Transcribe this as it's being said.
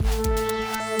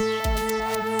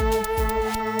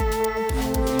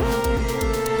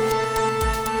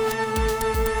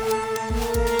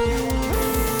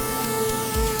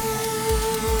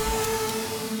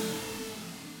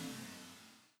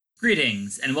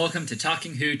and welcome to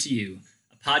Talking Who to You,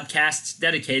 a podcast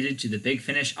dedicated to the Big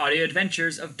Finish audio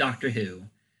adventures of Doctor Who.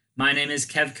 My name is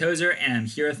Kev Kozer, and I'm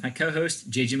here with my co-host,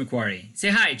 JG McQuarrie. Say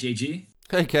hi, JG.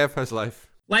 Hey, Kev. How's life?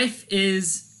 Life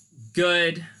is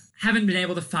good. Haven't been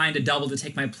able to find a double to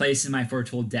take my place in my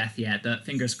foretold death yet, but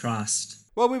fingers crossed.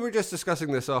 Well, we were just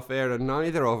discussing this off air, and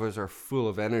neither of us are full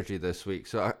of energy this week,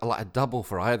 so a double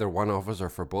for either one of us or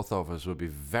for both of us would be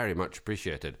very much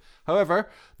appreciated. However,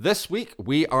 this week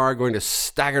we are going to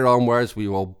stagger onwards. We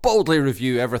will boldly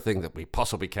review everything that we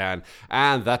possibly can,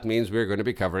 and that means we're going to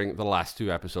be covering the last two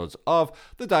episodes of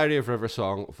The Diary of River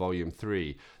Song Volume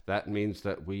 3. That means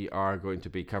that we are going to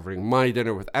be covering My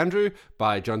Dinner with Andrew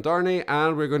by John Dorney,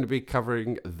 and we're going to be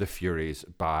covering The Furies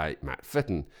by Matt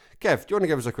Fitton. Kev, do you want to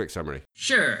give us a quick summary?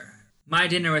 Sure. My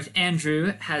Dinner with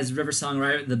Andrew has River Song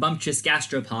arrive at the Bumptious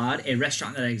Gastropod, a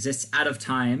restaurant that exists out of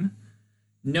time,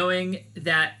 knowing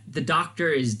that the Doctor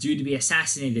is due to be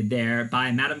assassinated there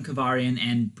by Madame Kavarian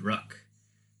and Brooke.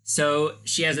 So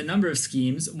she has a number of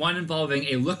schemes, one involving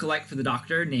a look-alike for the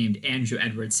Doctor named Andrew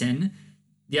Edwardson,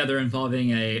 the other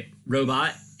involving a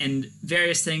robot, and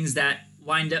various things that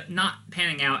wind up not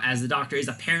panning out as the Doctor is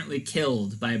apparently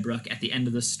killed by Brooke at the end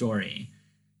of the story.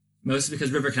 Mostly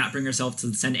because River cannot bring herself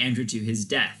to send Andrew to his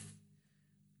death.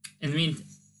 In the meantime,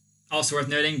 also worth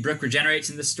noting, Brooke regenerates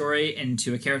in the story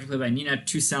into a character played by Nina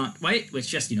Toussaint White, which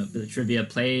just, the trivia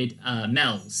played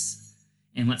Mel's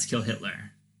in Let's Kill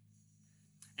Hitler.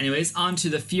 Anyways, on to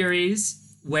the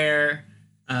Furies, where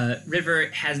River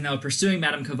has now pursuing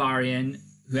Madame Kavarian,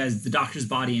 who has the Doctor's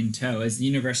body in tow, as the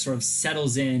universe sort of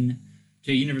settles in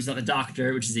to a universe of the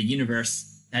Doctor, which is a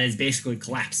universe that is basically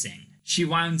collapsing. She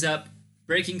winds up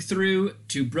breaking through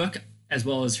to Brooke, as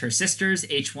well as her sisters,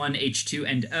 H1, H2,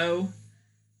 and O,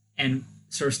 and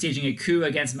sort of staging a coup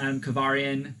against Madame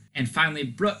Kavarian. And finally,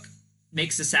 Brooke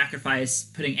makes a sacrifice,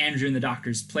 putting Andrew in the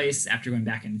Doctor's place after going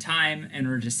back in time in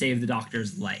order to save the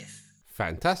Doctor's life.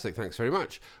 Fantastic, thanks very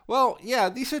much. Well, yeah,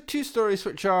 these are two stories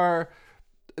which are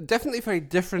definitely very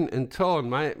different in tone.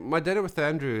 My Dinner with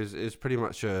Andrew is pretty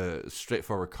much a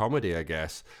straightforward comedy, I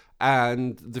guess.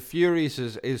 And The Furies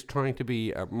is trying to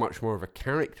be much more of a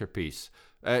character piece,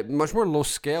 much more low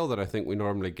scale than I think we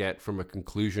normally get from a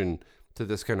conclusion to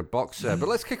this kind of box set. But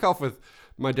let's kick off with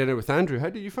My Dinner with Andrew.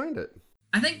 How did you find it?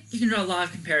 I think you can draw a lot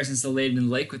of comparisons to Lady in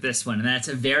the Lake with this one, and that's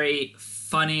a very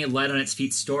funny, light on its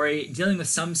feet story, dealing with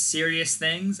some serious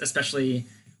things, especially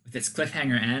with its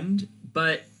cliffhanger end.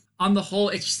 But on the whole,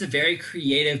 it's just a very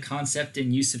creative concept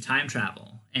and use of time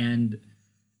travel. And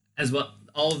as well,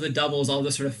 all of the doubles, all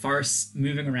the sort of farce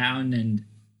moving around and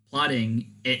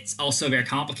plotting, it's also a very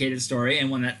complicated story,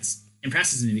 and one that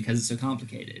impresses me because it's so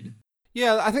complicated.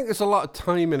 Yeah, I think there's a lot of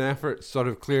time and effort sort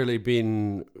of clearly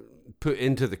been put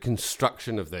into the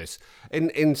construction of this.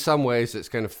 In some ways, it's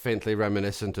kind of faintly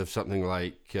reminiscent of something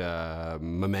like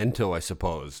Memento, I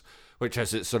suppose, which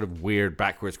has its sort of weird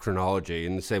backwards chronology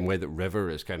in the same way that River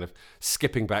is kind of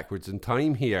skipping backwards in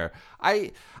time here.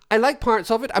 I like parts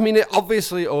of it. I mean, it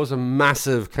obviously owes a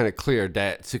massive kind of clear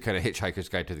debt to kind of Hitchhiker's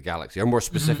Guide to the Galaxy, or more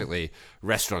specifically,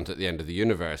 Restaurant at the End of the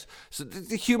Universe. So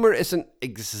the humor isn't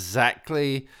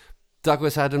exactly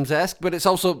Douglas Adams-esque, but it's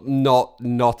also not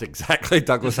exactly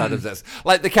Douglas Adams-esque.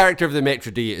 Like, the character of the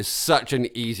maitre d' is such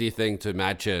an easy thing to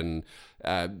imagine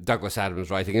Douglas Adams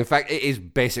writing. In fact, it is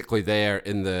basically there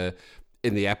in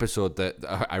the episode that,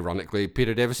 ironically,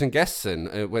 Peter Davison guests in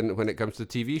when it comes to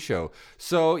the TV show.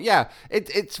 So yeah,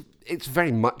 it's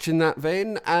very much in that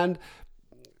vein, and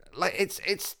like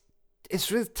it's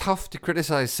really tough to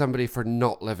criticize somebody for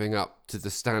not living up to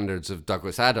the standards of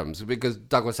Douglas Adams, because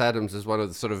Douglas Adams is one of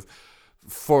the sort of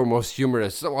foremost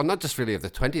humorists, well, not just really of the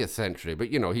 20th century, but,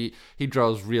 he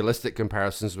draws realistic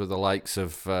comparisons with the likes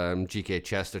of G.K.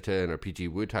 Chesterton or P.G.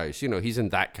 Wodehouse. He's in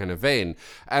that kind of vein.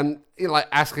 And, like,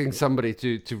 asking somebody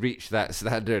to reach that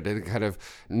standard in a kind of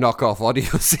knockoff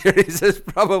audio series is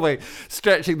probably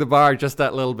stretching the bar just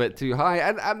that little bit too high.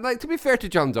 And like, to be fair to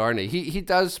John Dorney, he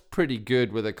does pretty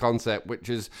good with a concept which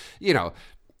is,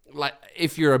 like,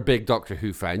 if you're a big Doctor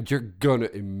Who fan, you're going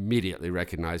to immediately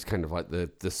recognize kind of like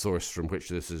the source from which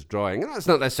this is drawing. And that's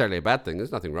not necessarily a bad thing.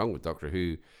 There's nothing wrong with Doctor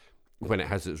Who when it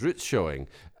has its roots showing.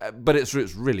 But its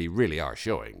roots really, really are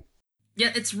showing.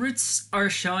 Yeah, its roots are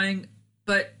showing,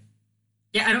 but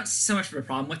yeah, I don't see so much of a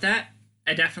problem with that.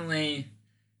 I definitely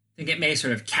think it may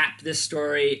sort of cap this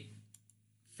story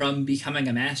from becoming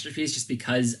a masterpiece just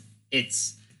because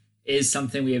is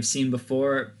something we have seen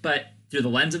before, but through the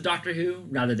lens of Doctor Who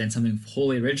rather than something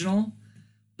wholly original.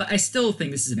 But I still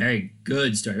think this is a very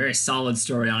good story, very solid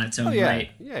story on its own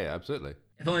right. Yeah, absolutely.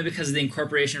 If only because of the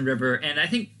incorporation of River. And I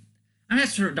think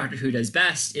that's sort of Doctor Who does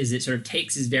best, is it sort of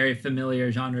takes his very familiar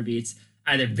genre beats,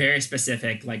 either very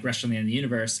specific, like Restaurant in the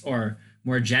Universe, or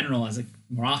more general, as a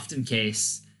more often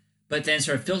case, but then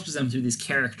sort of filters them through these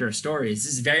character stories.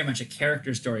 This is very much a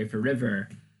character story for River,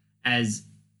 as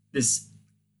this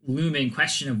looming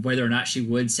question of whether or not she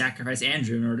would sacrifice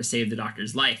Andrew in order to save the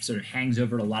Doctor's life sort of hangs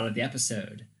over a lot of the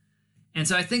episode. And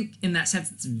so I think in that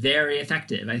sense, it's very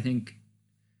effective. I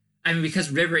mean,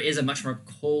 because River is a much more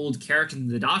cold character than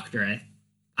the Doctor,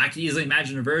 I can easily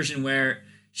imagine a version where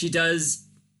she does,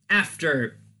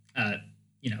 after,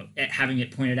 having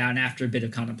it pointed out and after a bit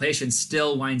of contemplation,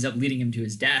 still winds up leading him to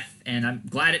his death. And I'm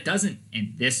glad it doesn't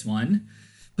in this one.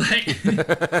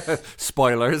 But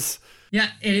spoilers. Yeah,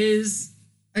 it is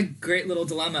a great little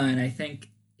dilemma, and I think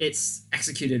it's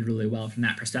executed really well from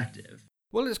that perspective.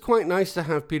 Well, it's quite nice to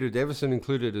have Peter Davison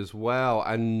included as well,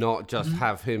 and not just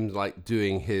have him like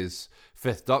doing his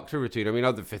Fifth Doctor routine. I mean,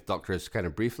 the Fifth Doctor is kind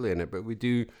of briefly in it, but we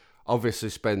do obviously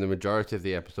spend the majority of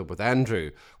the episode with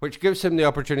Andrew, which gives him the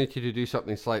opportunity to do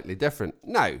something slightly different.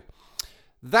 Now,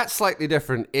 that slightly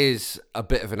different is a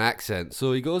bit of an accent,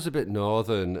 so he goes a bit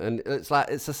northern, and it's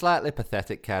a slightly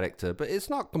pathetic character, but it's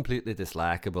not completely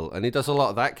dislikable, and he does a lot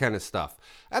of that kind of stuff,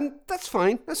 and that's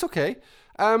fine, that's okay.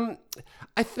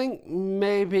 I think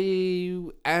maybe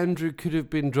Andrew could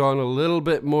have been drawn a little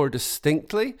bit more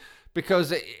distinctly,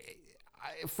 because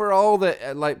for all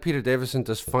that, like, Peter Davison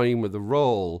does fine with the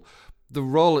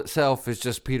role itself is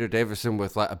just Peter Davison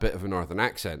with like a bit of a northern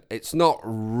accent. It's not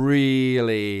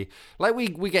really like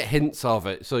we get hints of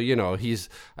it. So, he's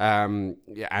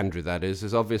Andrew, that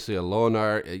is obviously a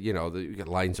loner. You get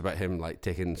lines about him like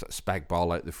taking spag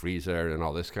ball out the freezer and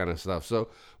all this kind of stuff. So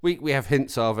we have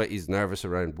hints of it. He's nervous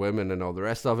around women and all the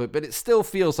rest of it, but it still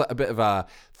feels like a bit of a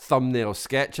thumbnail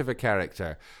sketch of a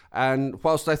character. And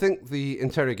whilst I think the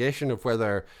interrogation of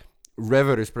whether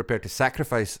River is prepared to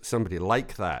sacrifice somebody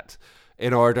like that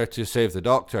in order to save the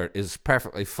Doctor is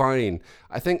perfectly fine,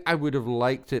 I think I would have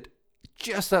liked it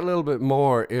just a little bit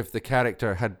more if the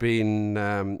character had been,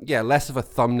 less of a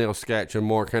thumbnail sketch and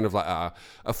more kind of like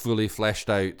a fully fleshed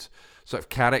out sort of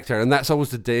character. And that's always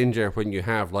the danger when you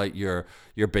have like your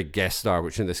big guest star,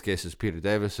 which in this case is Peter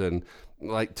Davison,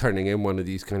 like turning in one of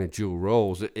these kind of dual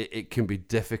roles. It can be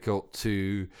difficult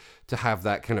to have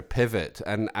that kind of pivot,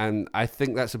 and I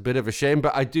think that's a bit of a shame,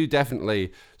 but I do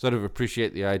definitely sort of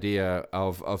appreciate the idea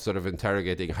of sort of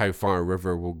interrogating how far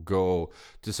River will go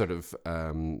to sort of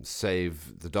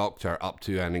save the Doctor, up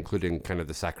to and including kind of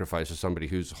the sacrifice of somebody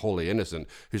who's wholly innocent,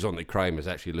 whose only crime is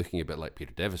actually looking a bit like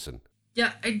Peter Davison.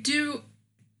 Yeah, I do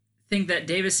think that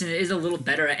Davison is a little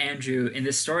better at Andrew in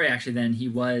this story actually than he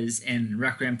was in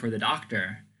Requiem for the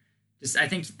Doctor. I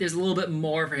think there's a little bit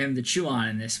more for him to chew on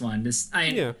in this one.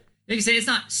 Like you say, it's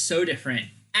not so different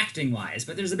acting-wise,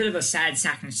 but there's a bit of a sad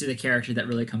sackness to the character that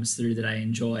really comes through that I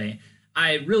enjoy.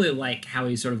 I really like how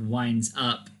he sort of winds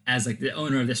up as like the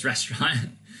owner of this restaurant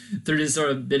through this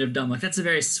sort of bit of dumb luck. That's a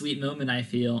very sweet moment, I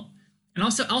feel. And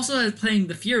also as playing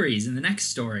the Furies in the next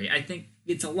story, I think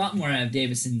it's a lot more out of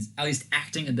Davison's, at least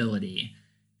acting ability,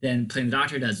 than playing the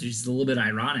Doctor does, which is a little bit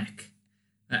ironic.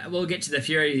 We'll get to the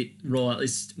Fury role, at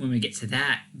least when we get to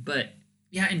that. But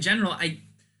yeah, in general, I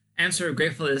am sort of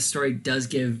grateful that this story does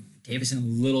give Davison a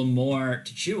little more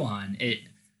to chew on. It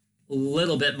a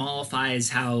little bit mollifies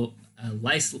how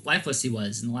lifeless he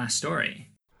was in the last story.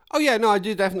 Oh yeah, no, I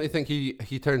do definitely think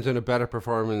he turns in a better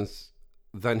performance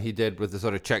than he did with the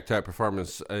sort of checked out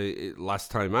performance last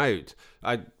time out.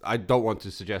 I don't want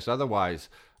to suggest otherwise.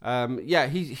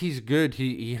 He's good.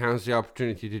 He has the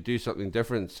opportunity to do something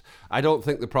different. I don't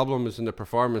think the problem is in the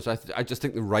performance. I just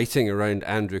think the writing around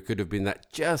Andrew could have been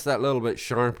just that little bit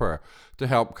sharper to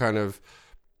help kind of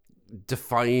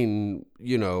define,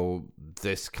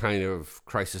 this kind of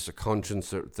crisis of conscience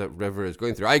that River is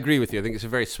going through. I agree with you. I think it's a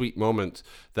very sweet moment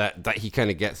that he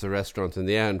kind of gets the restaurant in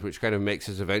the end, which kind of makes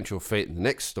his eventual fate in the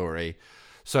next story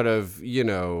sort of,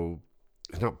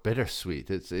 not bittersweet.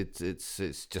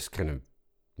 It's just kind of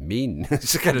mean.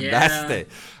 It's kind of nasty.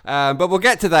 But we'll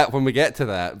get to that when we get to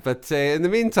that. But in the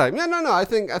meantime, I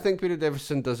think Peter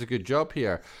Davison does a good job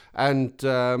here, and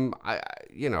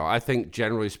I think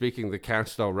generally speaking, the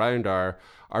cast all round are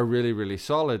really, really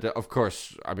solid. Of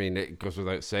course, I mean, it goes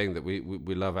without saying that we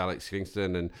love Alex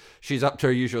Kingston, and she's up to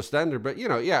her usual standard. But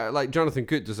like Jonathan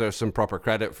Coote deserves some proper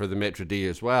credit for the maitre d'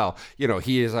 as well.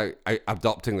 He is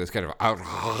adopting this kind of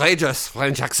outrageous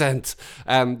French accent.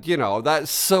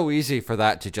 That's so easy for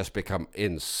that to just become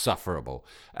insufferable.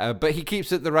 But he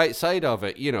keeps it the right side of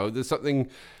it. There's something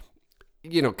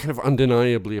kind of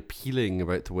undeniably appealing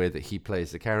about the way that he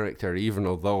plays the character, even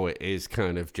although it is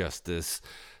kind of just this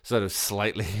sort of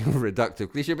slightly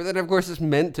reductive cliche, but then of course it's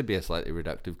meant to be a slightly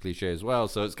reductive cliche as well,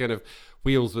 so it's kind of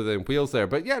wheels within wheels there.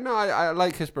 But yeah, no, I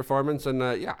like his performance, and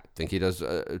yeah, I think he does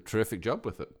a terrific job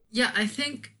with it. Yeah, I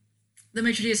think the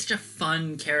Maitre d' is such a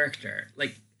fun character.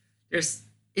 Like,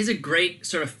 is a great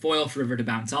sort of foil for River to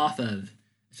bounce off of,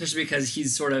 especially because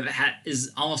he's sort of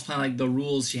is almost playing like the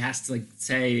rules. She has to like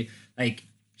say like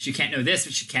she can't know this,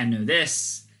 but she can know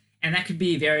this, and that could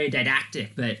be very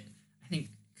didactic. But I think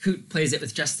Coot plays it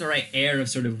with just the right air of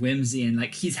sort of whimsy, and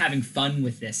like he's having fun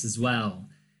with this as well.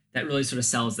 That really sort of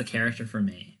sells the character for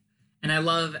me. And I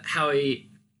love how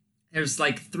there's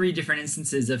like 3 different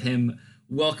instances of him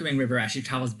welcoming River as she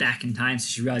travels back in time, so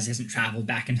she realizes he hasn't traveled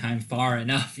back in time far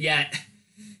enough yet,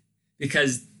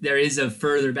 because there is a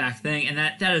further back thing, and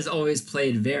that is always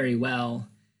played very well.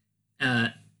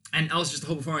 And also just the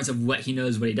whole performance of what he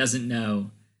knows, what he doesn't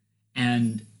know,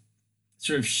 and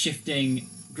sort of shifting,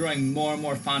 growing more and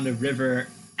more fond of River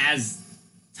as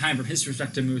time from his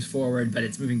perspective moves forward, but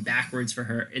it's moving backwards for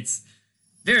her. It's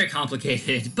very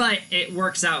complicated, but it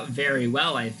works out very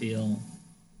well, I feel.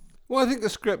 Well, I think the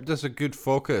script does a good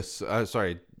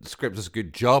the script does a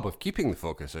good job of keeping the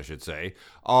focus, I should say,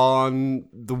 on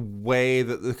the way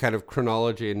that the kind of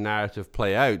chronology and narrative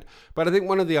play out. But I think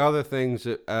one of the other things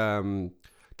that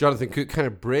Jonathan Cook kind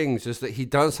of brings is that he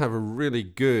does have a really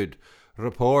good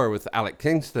rapport with Alec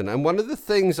Kingston. And one of the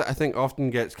things that I think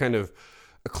often gets kind of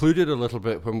occluded a little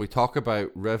bit when we talk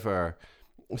about River,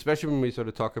 especially when we sort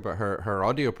of talk about her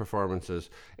audio performances,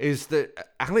 is that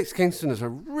Alex Kingston is a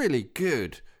really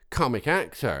good comic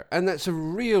actor, and that's a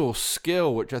real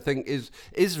skill which I think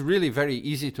is really very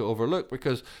easy to overlook,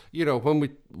 because you know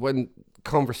when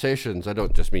conversations, I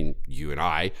don't just mean you and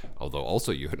I, although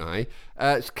also you and I,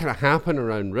 it's kind of happen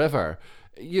around River,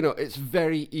 you know, it's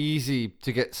very easy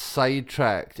to get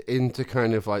sidetracked into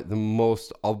kind of like the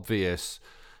most obvious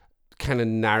kind of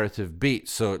narrative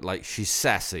beats. So like she's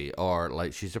sassy, or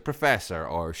like she's a professor,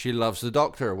 or she loves the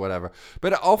doctor, or whatever.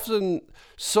 But often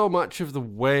so much of the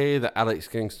way that Alex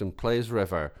Kingston plays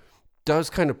River does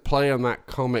kind of play on that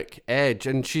comic edge,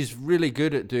 and she's really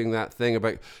good at doing that thing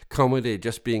about comedy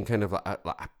just being kind of like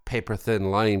a paper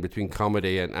thin line between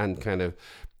comedy and kind of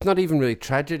not even really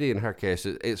tragedy in her case.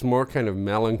 It's more kind of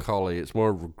melancholy, it's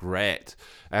more regret,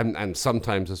 and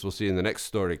sometimes, as we'll see in the next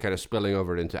story, kind of spilling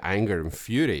over into anger and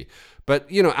fury. But,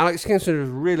 you know, Alex Kingston is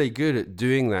really good at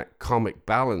doing that comic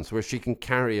balance where she can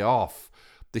carry off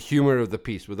the humor of the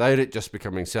piece without it just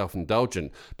becoming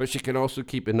self-indulgent, but she can also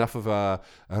keep enough of a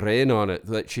rein on it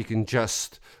that she can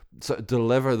just sort of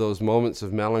deliver those moments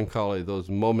of melancholy, those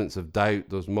moments of doubt,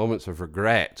 those moments of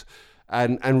regret,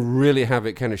 and really have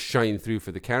it kind of shine through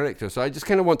for the character. So I just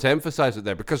kind of want to emphasize it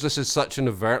there, because this is such an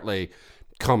overtly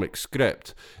comic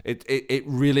script. It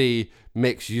really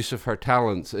makes use of her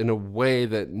talents in a way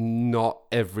that not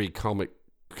every comic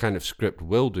kind of script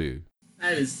will do.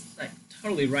 That is like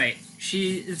totally right.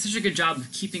 She did such a good job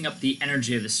of keeping up the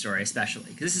energy of the story,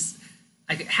 especially because this is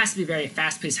like, it has to be a very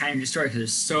fast-paced, high-energy story because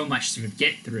there's so much to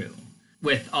get through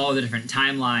with all the different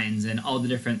timelines and all the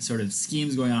different sort of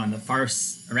schemes going on, the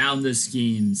farce around those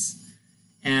schemes,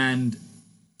 and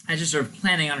as just sort of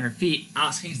planning on her feet,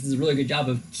 Alex Kingston does a really good job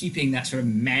of keeping that sort of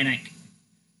manic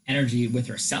energy with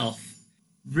herself,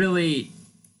 really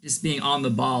just being on the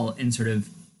ball and sort of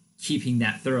keeping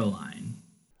that thorough line.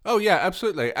 Oh yeah,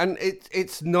 absolutely, and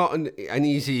it's not an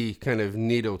easy kind of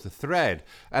needle to thread,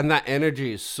 and that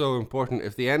energy is so important.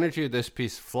 If the energy of this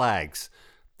piece flags,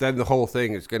 then the whole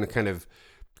thing is going to kind of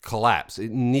collapse. It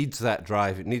needs that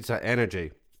drive, it needs that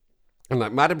energy. And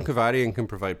like Madame Kovarian can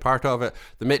provide part of it,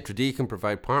 the Maitre d' can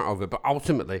provide part of it, but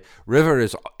ultimately River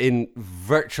is in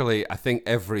virtually, I think,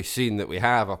 every scene that we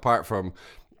have, apart from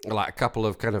like a couple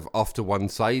of kind of off to one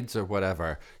sides or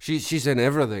whatever. She's in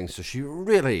everything, so she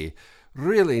really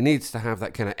needs to have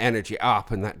that kind of energy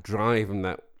up and that drive and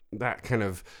that kind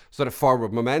of sort of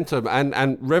forward momentum,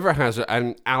 and River has it,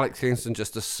 and Alex Kingston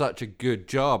just does such a good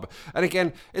job. And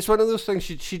again, it's one of those things,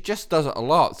 she just does it a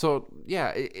lot, so yeah,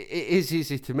 it is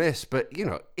easy to miss, but you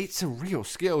know, it's a real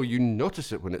skill. You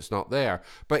notice it when it's not there,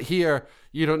 but here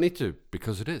you don't need to,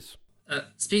 because it is.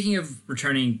 Speaking of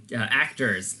returning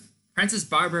actors, Frances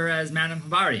Barber as Madame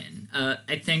Kovarian,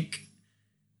 I think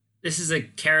this is a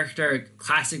character,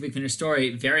 classic Big Finish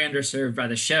story, very underserved by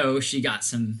the show. She got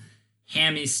some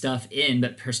hammy stuff in,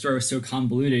 but her story was so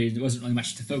convoluted, there wasn't really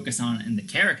much to focus on in the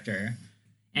character.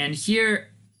 And here,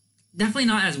 definitely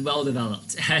not as well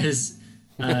developed as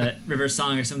River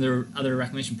Song or some of the other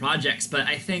Reclamation projects, but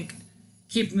I think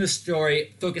keeping the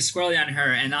story focused squarely on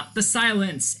her and not the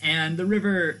silence and the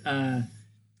River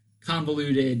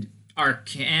convoluted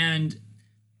arc, and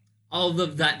all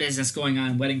of that business going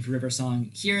on, Wedding for River Song.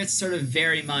 Here it's sort of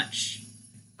very much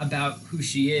about who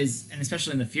she is, and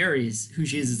especially in the Furies, who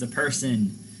she is as a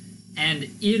person. And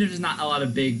even if there's not a lot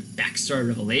of big backstory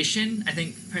revelation, I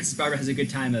think Princess Barbara has a good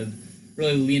time of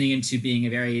really leaning into being a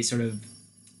very sort of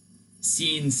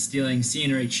scene-stealing,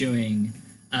 scenery-chewing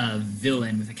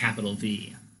villain with a capital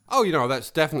V. Oh, that's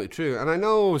definitely true. And I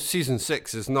know season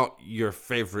 6 is not your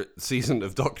favorite season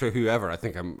of Doctor Who ever. I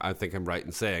think I'm right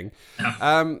in saying.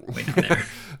 Wait, not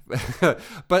there.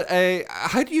 But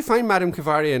how do you find Madame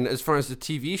Kavarian as far as the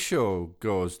TV show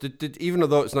goes? Did even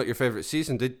though it's not your favorite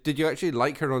season, did you actually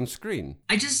like her on screen?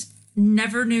 I just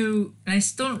never knew, and I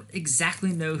still don't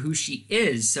exactly know who she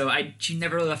is. So she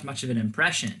never really left much of an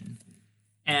impression.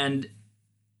 And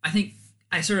I think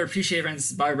I sort of appreciate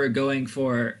Frances Barbara going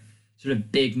for sort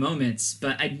of big moments,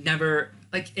 but I'd never,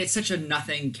 it's such a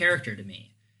nothing character to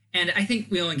me. And I think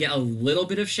we only get a little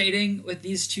bit of shading with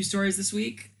these 2 stories this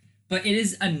week, but it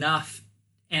is enough.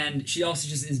 And she also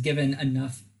just is given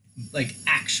enough,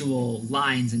 actual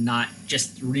lines and not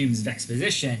just reams of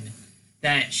exposition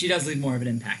that she does leave more of an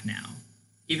impact now.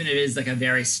 Even if it is a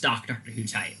very stock Doctor Who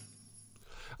type.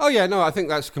 Oh, yeah, no, I think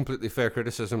that's completely fair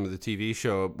criticism of the TV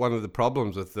show. One of the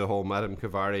problems with the whole Madame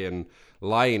Kavarian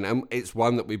line, and it's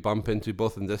one that we bump into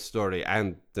both in this story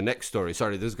and the next story.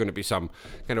 Sorry, there's going to be some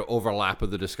kind of overlap of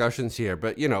the discussions here,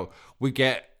 but, we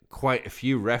get quite a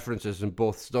few references in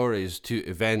both stories to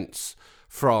events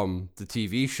from the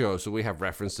TV show. So we have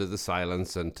reference to the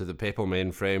Silence and to the Papal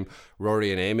Mainframe.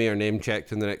 Rory and Amy are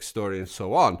name-checked in the next story and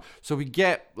so on. So we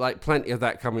get, plenty of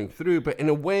that coming through, but in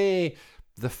a way,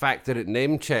 the fact that it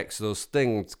name checks those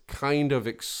things kind of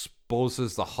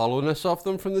exposes the hollowness of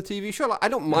them from the TV show. I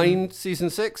don't mind season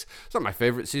 6. It's not my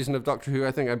favorite season of Doctor Who.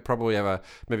 I think I'd probably have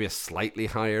maybe a slightly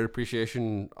higher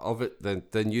appreciation of it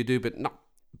than you do, but not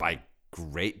by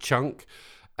great chunk.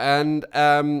 And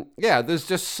there's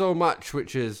just so much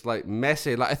which is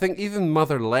messy. I think even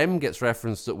Mother Lem gets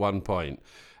referenced at one point.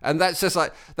 And that's just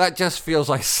that just feels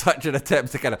like such an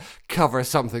attempt to kind of cover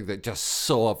something that just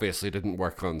so obviously didn't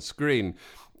work on screen.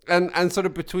 And sort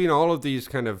of between all of these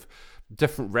kind of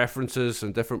different references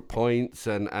and different points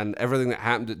and everything that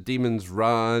happened at Demon's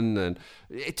Run, and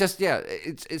it just,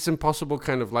 it's impossible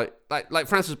kind of like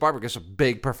Frances Barbara gets a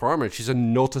big performance. She's a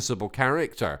noticeable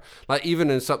character. Even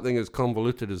in something as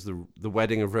convoluted as the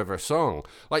Wedding of River Song,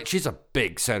 she's a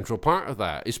big central part of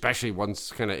that, especially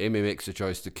once kind of Amy makes the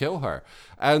choice to kill her.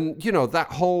 And, that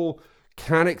whole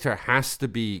character has to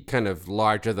be kind of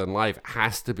larger than life,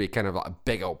 has to be kind of a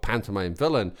big old pantomime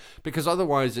villain, because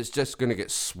otherwise it's just going to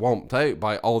get swamped out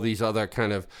by all these other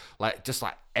kind of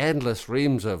endless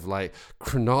reams of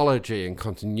chronology and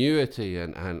continuity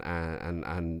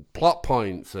and plot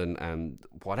points and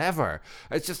whatever.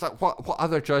 It's just what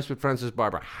other choice would Frances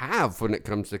Barbara have when it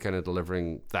comes to kind of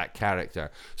delivering that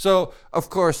character? So of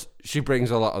course she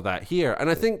brings a lot of that here, and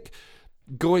I think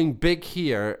going big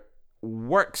here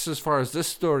works as far as this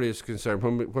story is concerned.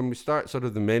 When we start sort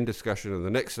of the main discussion of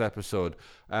the next episode,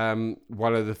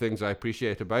 one of the things I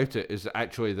appreciate about it is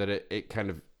actually that it kind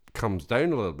of comes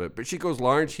down a little bit, but she goes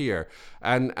large here,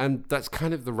 and that's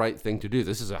kind of the right thing to do.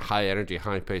 This is a high energy,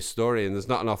 high paced story, and there's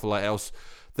not an awful lot else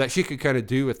that she could kind of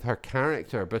do with her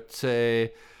character. But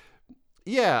this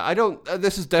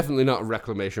is definitely not a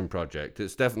reclamation project.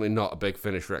 It's definitely not a Big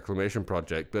Finish reclamation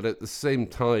project, but at the same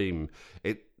time,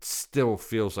 it still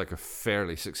feels like a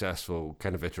fairly successful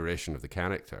kind of iteration of the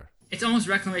character. It's almost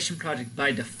reclamation project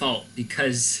by default,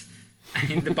 because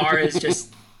the bar is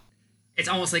just, it's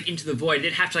almost Into the Void.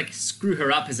 They'd have to screw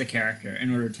her up as a character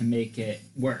in order to make it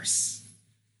worse,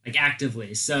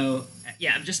 actively. So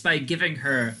just by giving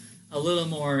her a little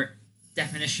more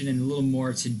definition and a little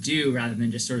more to do, rather than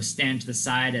just sort of stand to the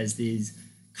side as these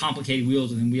complicated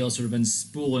wheels within wheels sort of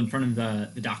unspool in front of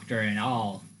the Doctor and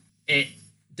all, it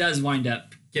does wind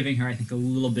up giving her, I think, a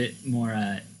little bit more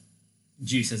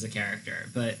juice as a character.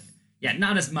 But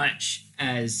not as much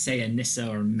as, say, a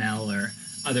Nyssa or Mel or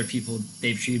other people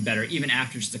they've treated better, even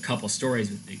after just a couple stories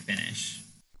with Big Finish.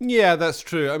 Yeah, that's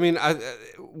true. I mean,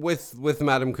 with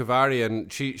Madame Kavarian,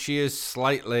 she is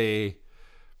slightly,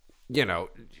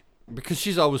 because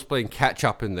she's always playing catch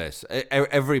up in this.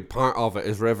 Every part of it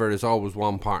is River is always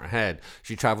one part ahead.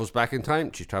 She travels back in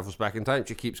time. She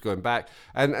keeps going back.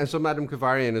 And so Madame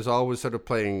Kavarian is always sort of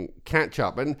playing catch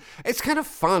up. And it's kind of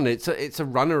fun. It's a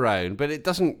runaround, but it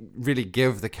doesn't really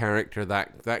give the character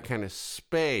that kind of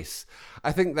space.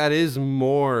 I think that is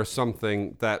more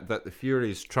something that the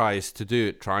Furies tries to do.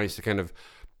 It tries to kind of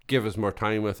give us more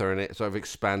time with her and sort of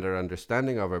expand our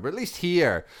understanding of her. But at least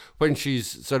here, when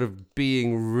she's sort of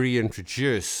being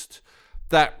reintroduced,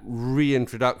 that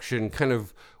reintroduction kind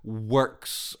of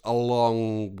works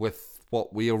along with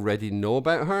what we already know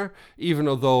about her, even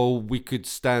although we could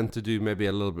stand to do maybe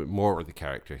a little bit more with the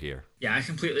character here. Yeah, I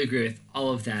completely agree with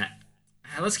all of that.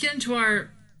 Let's get into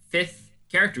our fifth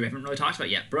character we haven't really talked about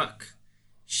yet, Brooke.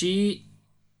 She's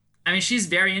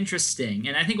very interesting,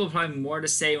 and I think we'll probably have more to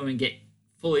say when we get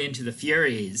fully into the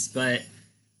Furies, but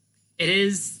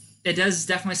it does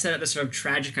definitely set up this sort of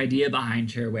tragic idea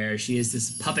behind her where she is this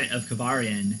puppet of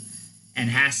Kavarian and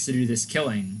has to do this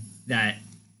killing that,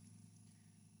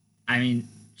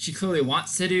 she clearly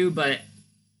wants to do, but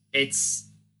it's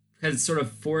because it's sort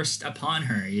of forced upon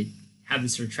her. You have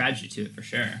this sort of tragedy to it for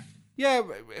sure. Yeah,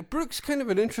 Brooke's kind of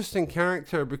an interesting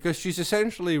character because she's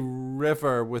essentially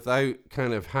River without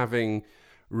kind of having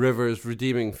River's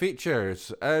redeeming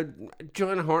features.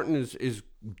 Joanna Horton is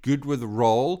good with the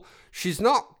role. She's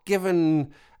not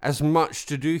given as much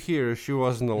to do here as she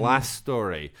was in the last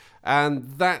story. And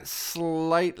that's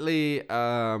slightly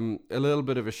a little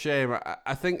bit of a shame.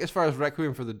 I think as far as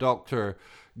Requiem for the Doctor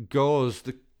goes,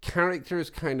 the character is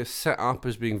kind of set up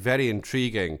as being very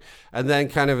intriguing. And then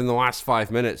kind of in the last 5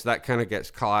 minutes, that kind of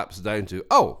gets collapsed down to,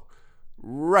 well,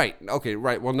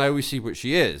 now we see what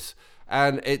she is.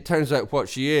 And it turns out what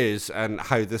she is and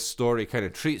how this story kind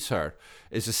of treats her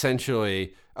is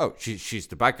essentially, she's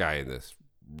the bad guy in this.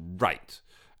 Right.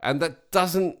 And that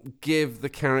doesn't give the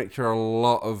character a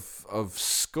lot of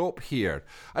scope here.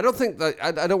 I don't think that,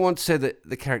 I don't want to say that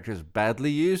the character is badly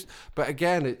used, but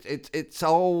again, it's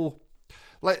all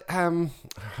like, how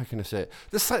can I say it?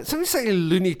 There's something slightly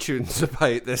Looney Tunes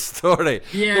about this story.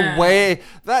 Yeah. The way,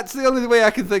 that's the only way I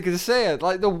can think of to say it.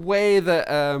 Like the way that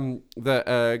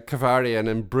Kavarian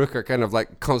and Brooke are kind of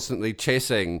like constantly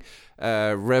chasing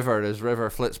River as River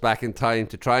flits back in time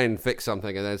to try and fix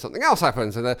something, and then something else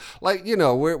happens, and then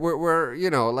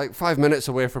we're like 5 minutes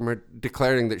away from her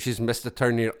declaring that she's missed a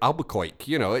turn near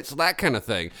Albuquerque. It's that kind of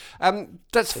thing.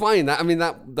 That's fine.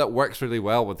 That works really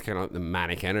well with kind of the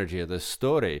manic energy of this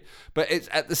story. But it's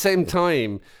at the same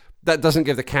time that doesn't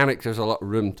give the characters a lot of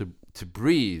room to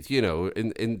breathe.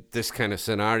 In this kind of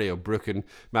scenario, Brooke and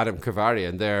Madame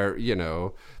Kavarian, they're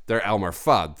Elmer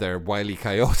Fudd, they're Wile E.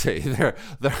 Coyote, they're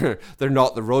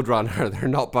not the Roadrunner, they're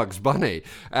not Bugs Bunny.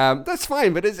 That's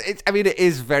fine, but it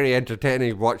is very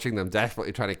entertaining watching them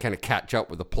desperately trying to kind of catch up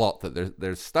with the plot that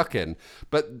they're stuck in.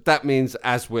 But that means,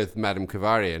 as with Madame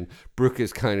Kavarian, Brooke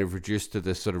is kind of reduced to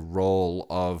this sort of role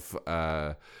of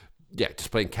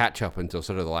just playing catch up until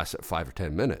sort of the last 5 or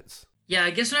 10 minutes. Yeah,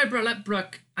 I guess when I brought up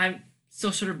Brooke, I'm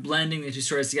still sort of blending the two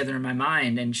stories together in my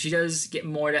mind, and she does get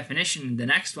more definition in the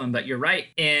next one, but you're right.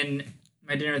 In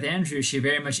My Dinner with Andrew, she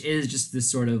very much is just this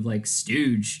sort of like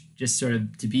stooge, just sort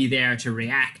of to be there to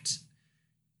react.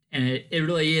 And it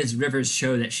really is River's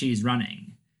show that she's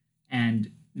running.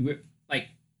 And like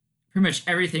pretty much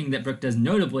everything that Brooke does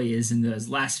notably is in those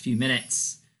last few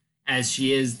minutes, as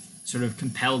she is sort of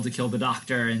compelled to kill the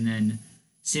Doctor and then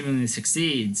seemingly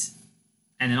succeeds,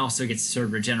 and then also gets sort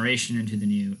of regeneration into the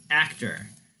new actor.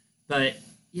 But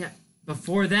yeah,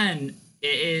 before then,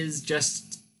 it is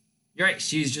just, you're right,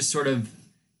 she's just sort of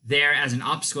there as an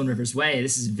obstacle in River's way.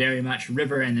 This is very much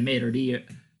River and the Maitre d'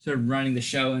 sort of running the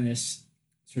show in this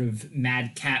sort of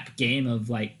madcap game of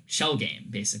like shell game,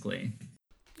 basically.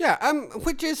 Yeah,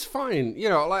 which is fine.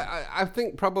 I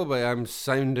think probably I'm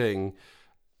sounding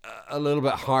a little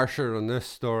bit harsher on this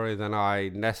story than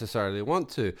I necessarily want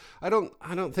to. I don't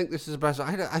think this is the best.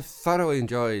 I thoroughly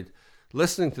enjoyed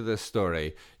listening to this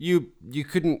story. You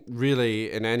couldn't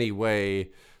really in any way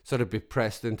sort of be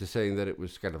pressed into saying that it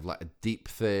was kind of like a deep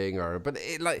thing, but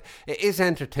it is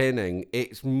entertaining.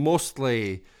 It's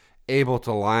mostly able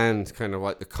to land kind of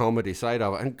like the comedy side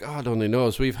of it, and God only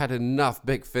knows we've had enough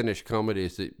Big Finish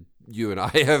comedies that you and I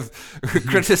have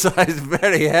criticized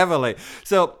very heavily.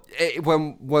 So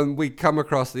when we come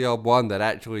across the odd one that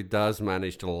actually does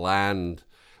manage to land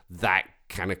that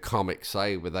kind of comic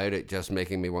side without it just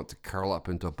making me want to curl up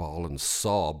into a ball and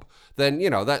sob, then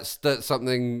that's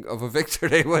something of a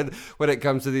victory when it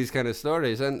comes to these kind of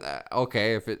stories. And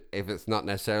okay, if it's not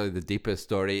necessarily the deepest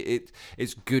story,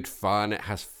 it's good fun. It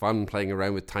has fun playing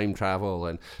around with time travel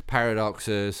and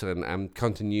paradoxes and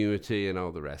continuity and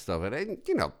all the rest of it. And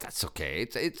that's okay.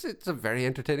 It's a very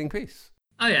entertaining piece.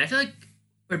 Oh yeah, I feel like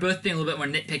we're both being a little bit more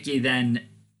nitpicky than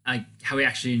how we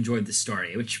actually enjoyed the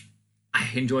story, which I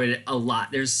enjoyed it a lot.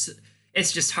 It's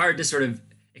just hard to sort of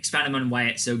expound on why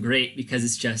it's so great, because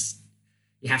it's just,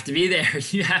 you have to be there.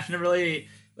 You have to really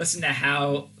listen to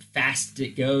how fast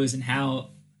it goes and how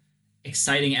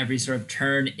exciting every sort of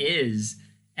turn is.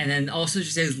 And then also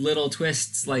just those little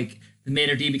twists, like the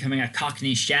Maitre d' becoming a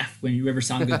Cockney chef when River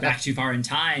Song goes back too far in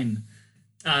time.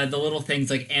 The little things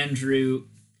like Andrew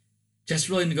just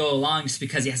willing to go along just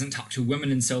because he hasn't talked to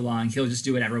women in so long. He'll just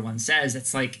do what everyone says.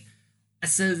 It's like, that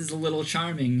says a little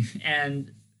charming.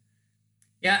 And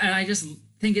yeah, and I just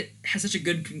think it has such a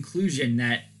good conclusion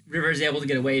that River is able to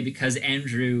get away because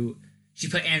she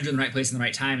put Andrew in the right place in the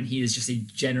right time, and he is just a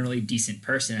generally decent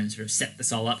person and sort of set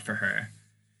this all up for her.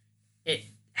 It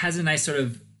has a nice sort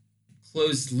of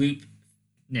closed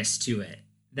loopness to it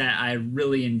that I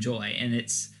really enjoy, and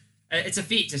it's a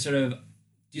feat to sort of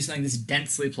do something this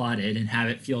densely plotted and have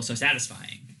it feel so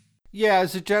satisfying. Yeah,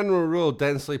 as a general rule,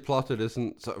 densely plotted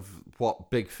isn't sort of what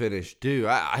Big Finish do.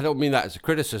 I don't mean that as a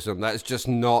criticism. That's just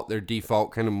not their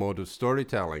default kind of mode of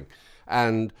storytelling.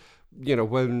 And, you know,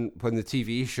 when the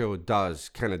TV show does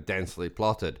kind of densely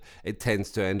plotted, it tends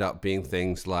to end up being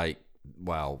things like,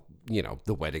 well, you know,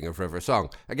 the wedding of River Song.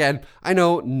 Again, I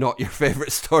know not your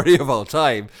favorite story of all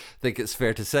time. I think it's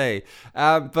fair to say,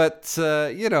 but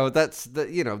you know, that's the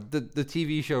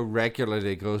TV show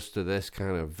regularly goes to this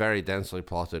kind of very densely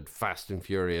plotted, fast and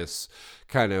furious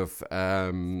kind of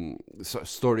sort of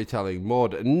storytelling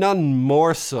mode. None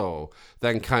more so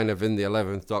than kind of in the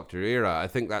 11th Doctor era. I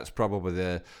think that's probably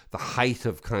the height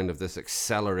of kind of this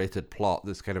accelerated plot,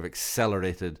 this kind of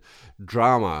accelerated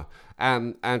drama.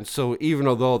 And so even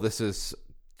although this is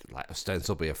like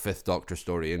ostensibly a Fifth Doctor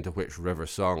story into which River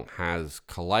Song has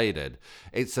collided,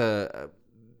 it's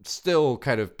still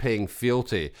kind of paying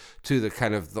fealty to the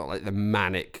kind of the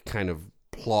manic kind of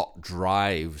plot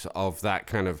drives of that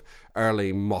kind of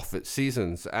early Moffat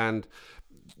seasons. And,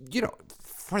 you know,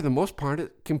 for the most part,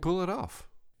 it can pull it off.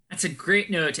 That's a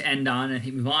great note to end on,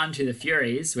 and move on to The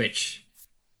Furies, which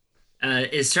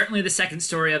is certainly the second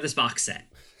story of this box set.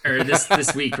 Or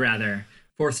this week, rather.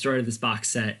 Fourth story of this box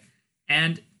set.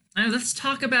 And let's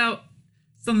talk about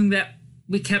something that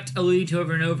we kept alluding to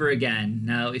over and over again.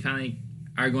 Now that we finally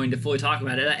are going to fully talk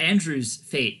about it. Andrew's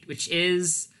fate, which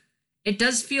is... It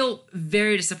does feel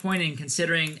very disappointing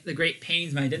considering the great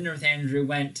pains my dinner with Andrew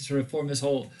went to sort of form this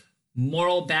whole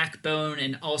moral backbone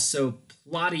and also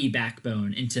plotty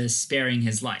backbone into sparing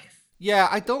his life. Yeah,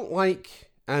 I don't like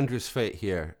Andrew's fate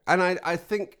here. And I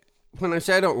think... when I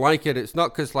say I don't like it, it's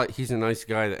not because like he's a nice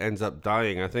guy that ends up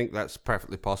dying. I think that's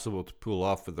perfectly possible to pull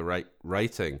off with the right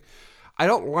writing. I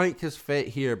don't like his fate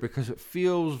here because it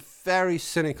feels very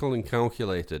cynical and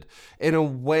calculated in a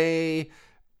way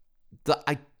that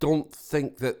I don't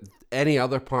think that any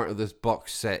other part of this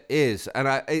box set is. And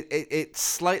it's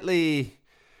slightly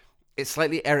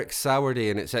Eric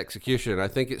Sowardy in its execution. I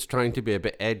think it's trying to be a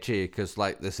bit edgy because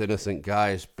like this innocent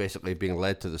guy is basically being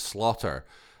led to the slaughter.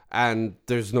 And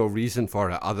there's no reason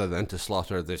for it other than to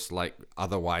slaughter this, like,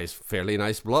 otherwise fairly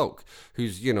nice bloke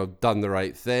who's, you know, done the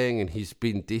right thing and he's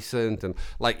been decent. And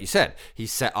like you said, he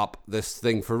set up this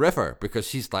thing for River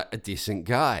because he's, like, a decent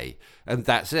guy. And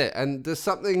that's it. And there's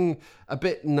something a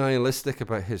bit nihilistic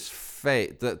about his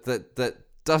fate that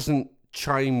doesn't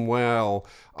chime well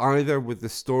either with the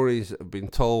stories that have been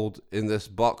told in this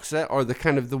box set or the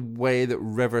kind of the way that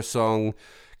River Song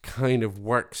kind of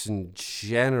works in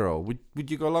general.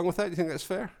 Would you go along with that? Do you think that's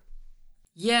fair?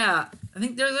 Yeah, I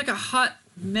think there's like a hot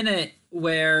minute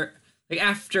where, like,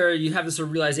 after you have this sort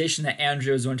of realization that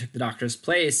Andrew is the one who took the Doctor's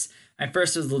place, at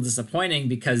first it was a little disappointing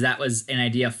because that was an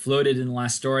idea floated in the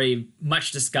last story,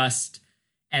 much discussed,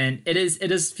 and it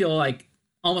does feel like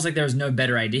almost like there was no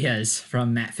better ideas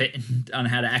from Matt Fitton on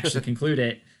how to actually conclude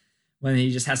it when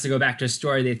he just has to go back to a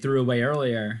story they threw away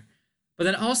earlier. But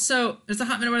then also, there's a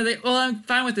hot minute where well, I'm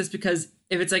fine with this because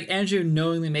if it's like Andrew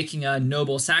knowingly making a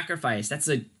noble sacrifice, that's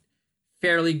a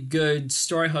fairly good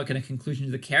story hook and a conclusion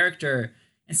to the character.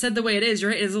 Instead, the way it is,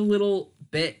 you're right, it is a little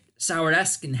bit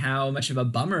Soward-esque in how much of a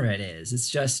bummer it is. It's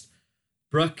just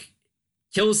Brooke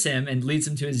kills him and leads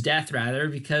him to his death, rather,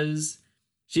 because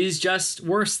she's just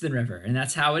worse than River, and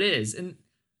that's how it is. And it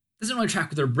doesn't really track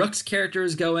with where Brooke's character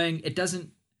is going. It doesn't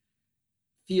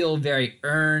feel very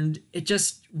earned. It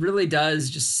just really does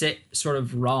just sit sort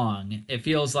of wrong. It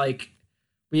feels like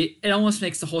it almost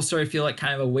makes the whole story feel like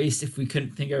kind of a waste if we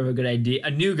couldn't think of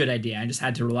a new good idea and just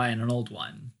had to rely on an old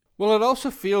one. Well, it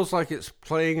also feels like it's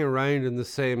playing around in the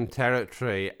same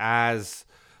territory as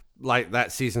like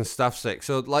that season Stuff Sick.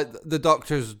 So like the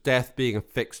Doctor's death being a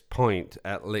fixed point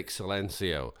at Lake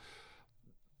Silencio.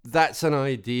 That's an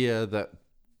idea that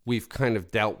we've kind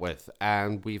of dealt with,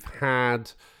 and we've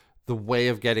had the way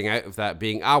of getting out of that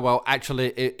being, actually,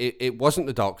 it wasn't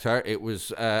the Doctor. It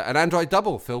was an android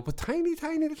double filled with tiny,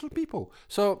 tiny little people.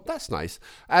 So that's nice.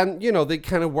 And, you know, they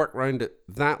kind of work around it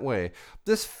that way.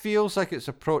 This feels like it's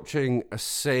approaching a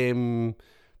same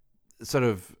sort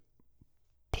of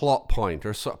plot point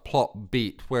or sort of plot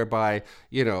beat whereby,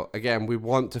 you know, again, we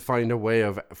want to find a way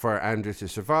for Andrew to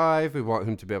survive. We want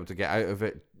him to be able to get out of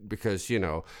it, because, you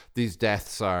know, these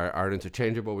deaths are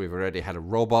interchangeable. We've already had a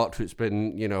robot who's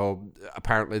been, you know,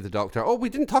 apparently the Doctor. Oh, we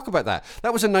didn't talk about that.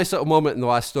 That was a nice little moment in the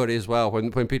last story as well,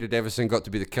 when Peter Davison got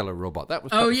to be the killer robot. That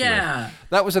was yeah. Nice.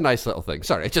 That was a nice little thing.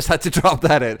 Sorry, I just had to drop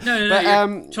that in. No,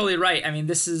 you're totally right. I mean,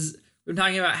 we're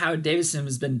talking about how Davison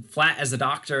has been flat as the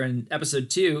Doctor in episode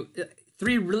 2.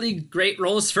 3 really great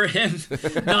roles for him,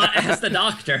 not as the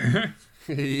Doctor.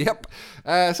 Yep.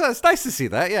 So it's nice to see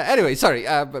that. Yeah. Anyway, sorry.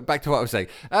 But back to what I was saying.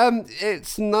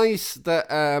 It's nice that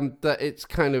that it's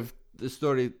kind of the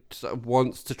story sort of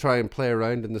wants to try and play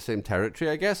around in the same territory,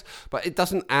 I guess, but it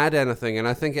doesn't add anything, and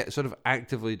I think it sort of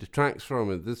actively detracts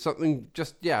from it. There's something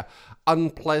just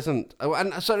unpleasant,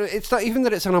 and so it's not even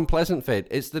that it's an unpleasant fate;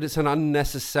 it's that it's an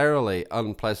unnecessarily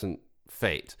unpleasant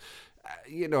fate.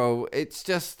 You know, it's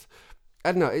just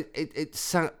I don't know. It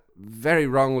sat very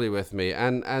wrongly with me,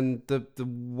 and the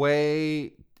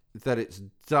way that it's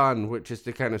done, which is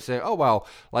to kind of say, oh well,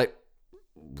 like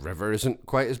River isn't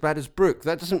quite as bad as Brooke.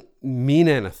 That doesn't mean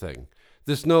anything.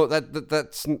 There's no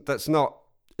that's not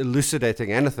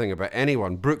elucidating anything about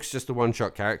anyone. Brooke's just a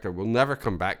one-shot character. We'll never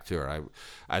come back to her,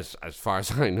 as far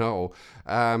as I know.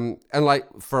 And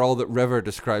like, for all that River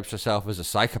describes herself as a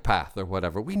psychopath or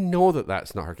whatever, we know that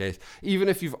that's not her case. Even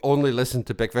if you've only listened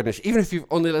to Big Finish, even if you've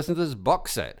only listened to this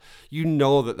box set, you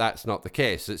know that that's not the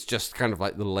case. It's just kind of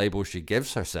like the label she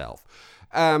gives herself.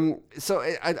 So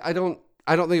I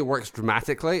don't think it works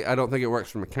dramatically. I don't think it works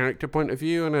from a character point of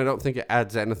view, and I don't think it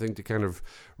adds anything to kind of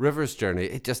River's journey.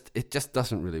 It just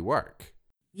doesn't really work.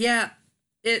 Yeah,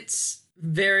 it's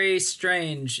very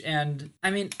strange, and I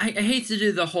mean, I hate to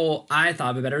do the whole I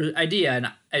thought of a better idea,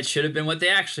 and it should have been what they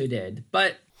actually did,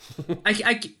 but I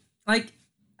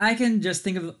can just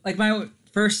think of, like, my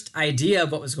first idea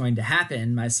of what was going to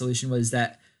happen. My solution was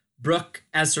that Brooke,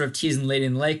 as sort of Tease and Lady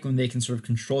in the Lake, when they can sort of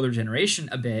control their generation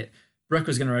a bit, Brooke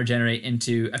was going to regenerate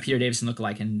into a Peter Davison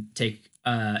lookalike and take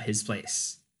his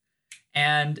place.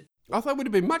 And I thought it would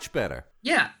have been much better.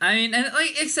 Yeah, I mean, and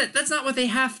like I said, that's not what they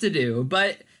have to do.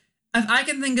 But if I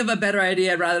can think of a better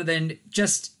idea rather than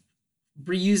just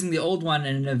reusing the old one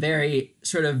in a very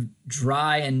sort of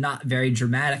dry and not very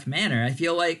dramatic manner, I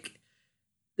feel like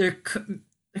there could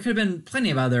have been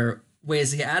plenty of other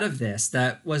ways to get out of this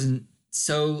that wasn't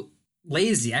so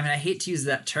lazy. I mean, I hate to use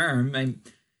that term. I'm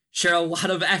sure a lot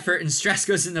of effort and stress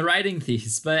goes into writing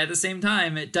these, but at the same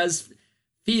time, it does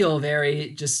feel very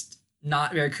just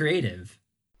not very creative.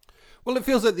 Well, it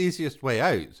feels like the easiest way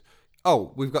out.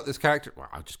 Oh, we've got this character. Well,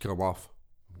 I'll just kill him off.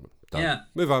 Done. Yeah.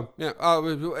 Move on. Yeah. Oh,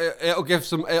 it'll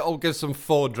give some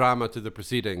faux drama to the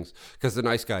proceedings because the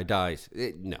nice guy dies.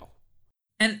 No.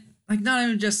 And like, not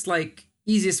even just like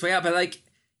easiest way out, but like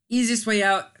easiest way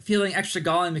out feeling extra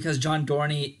galling because John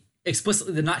Dorney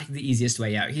explicitly did not take the easiest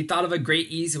way out. He thought of a great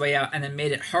easy way out and then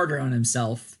made it harder on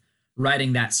himself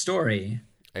writing that story.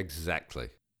 Exactly.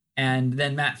 And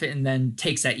then Matt Fitton then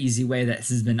takes that easy way that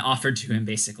has been offered to him,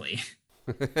 basically.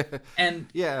 And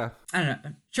yeah, I don't know.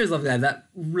 I'm sure he's a lovely guy. That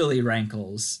really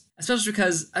rankles. Especially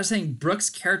because I was saying Brooke's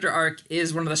character arc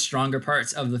is one of the stronger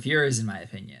parts of The Furies, in my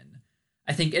opinion.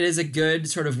 I think it is a good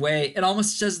sort of way. It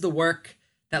almost does the work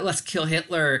that Let's Kill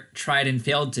Hitler tried and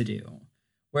failed to do.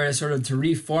 Whereas sort of to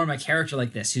reform a character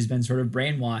like this who's been sort of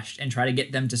brainwashed and try to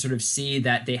get them to sort of see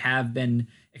that they have been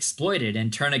exploited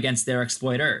and turn against their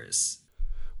exploiters.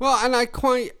 Well, and I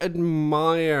quite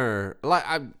admire,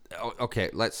 okay,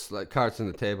 let's cards on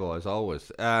the table as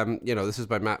always. You know, this is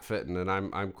by Matt Fitton, and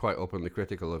I'm quite openly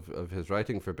critical of his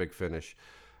writing for Big Finish.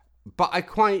 But I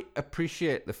quite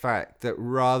appreciate the fact that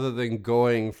rather than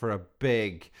going for a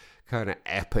big kind of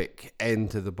epic end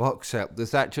to the box set,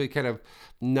 this actually kind of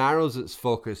narrows its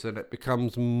focus and it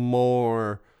becomes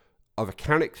more of a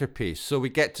character piece. So we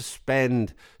get to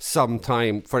spend some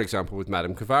time, for example, with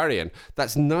Madame Kavarian.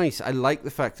 That's nice. I like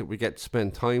the fact that we get to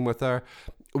spend time with her.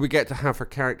 We get to have her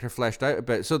character fleshed out a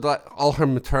bit. So that all her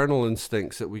maternal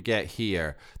instincts that we get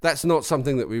here, that's not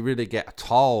something that we really get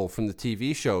at all from the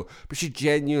TV show. But she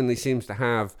genuinely seems to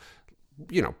have,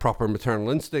 you know, proper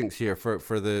maternal instincts here for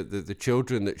the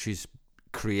children that she's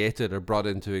created or brought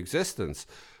into existence.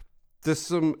 There's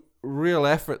some real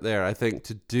effort there, I think,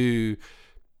 to do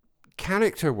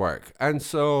character work. And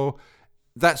so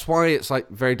that's why it's like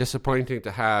very disappointing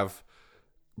to have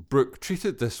Brooke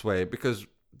treated this way, because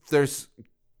there's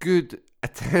good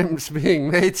attempts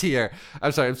being made here.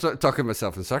 I'm sorry, I'm sort of talking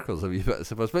myself in circles a wee bit, I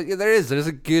suppose, but yeah, there's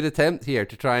a good attempt here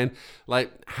to try and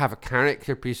like have a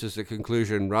character piece as the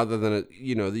conclusion rather than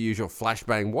the usual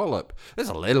flashbang wallop. There's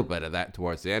a little bit of that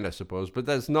towards the end, I suppose, but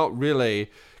that's not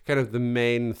really kind of the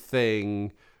main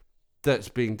thing that's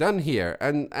being done here.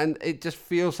 And it just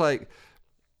feels like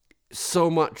so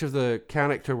much of the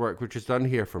character work which is done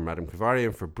here for Madame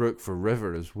Kavarian, for Brooke, for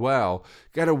River as well,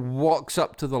 kind of walks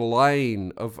up to the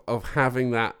line of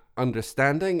having that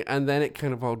understanding, and then it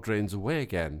kind of all drains away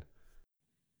again.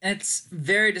 It's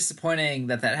very disappointing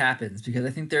that happens, because I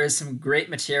think there is some great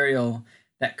material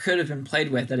that could have been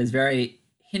played with that is very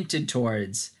hinted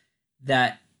towards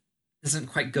that doesn't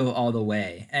quite go all the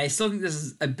way. And I still think this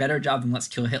is a better job than Let's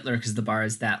Kill Hitler because the bar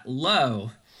is that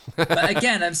low. But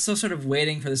again, I'm still sort of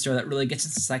waiting for the story that really gets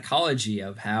into psychology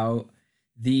of how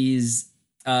these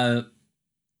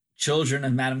children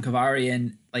of Madame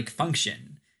Kavarian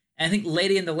function. And I think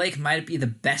Lady in the Lake might be the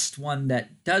best one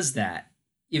that does that,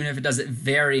 even if it does it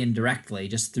very indirectly,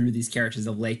 just through these characters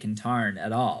of Lake and Tarn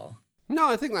at all. No,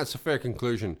 I think that's a fair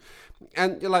conclusion.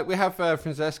 And we have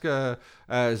Francesca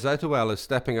Zoutawell is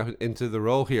stepping up into the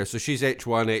role here. So she's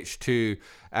H1, H2,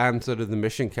 and sort of the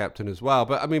mission captain as well.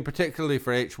 But I mean, particularly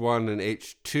for H1 and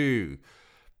H2,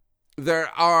 there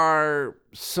are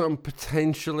some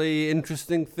potentially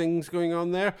interesting things going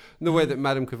on there. In the way that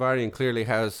Madame Kavarian clearly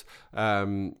has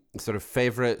sort of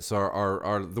favourites,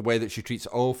 or the way that she treats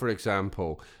O, for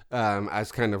example,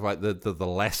 as kind of like the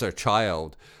lesser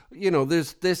child.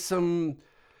 There's some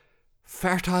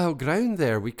fertile ground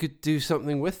there. We could do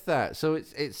something with that. So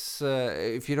it's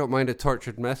if you don't mind a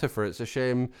tortured metaphor, it's a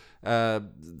shame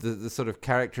the sort of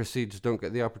character seeds don't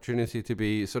get the opportunity to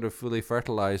be sort of fully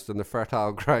fertilized on the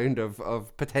fertile ground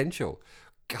of potential.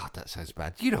 God, that sounds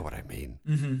bad. You know what I mean.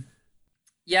 Mm-hmm.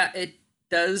 Yeah, it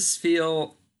does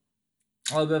feel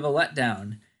a little bit of a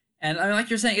letdown. And I mean, like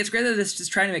you're saying, it's great that it's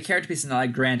just trying to make a character piece and not a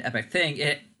grand epic thing.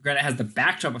 Granted, it has the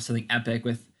backdrop of something epic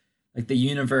with the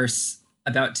universe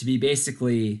about to be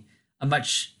basically a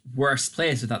much worse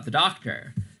place without the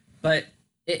Doctor. But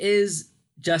it is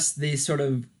just the sort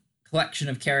of collection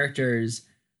of characters,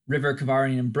 River,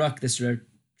 Kavarian, and Brooke, this sort of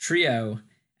trio,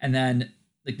 and then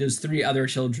those three other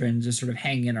children just sort of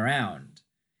hanging around.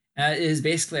 And it is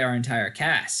basically our entire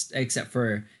cast, except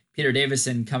for Peter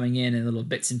Davison coming in little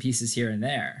bits and pieces here and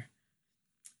there.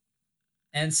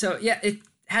 And so, yeah, it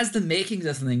has the makings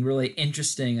of something really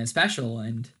interesting and special,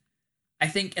 and I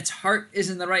think its heart is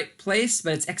in the right place,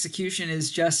 but its execution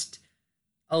is just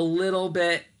a little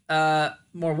bit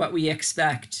more what we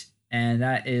expect, and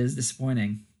that is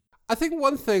disappointing. I think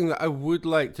one thing that I would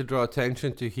like to draw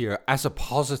attention to here as a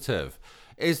positive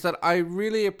is that I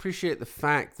really appreciate the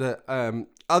fact that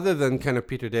other than kind of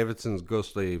Peter Davidson's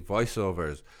ghostly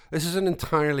voiceovers, this is an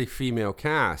entirely female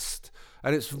cast,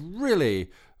 and it's really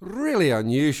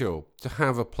unusual to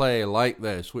have a play like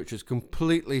this, which is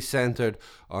completely centered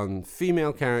on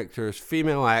female characters,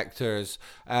 female actors,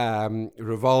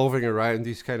 revolving around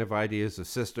these kind of ideas of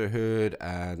sisterhood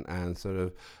and sort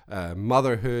of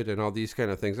motherhood and all these kind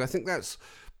of things. I think that's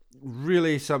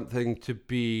really something to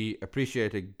be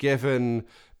appreciated, given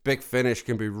Big Finish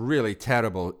can be really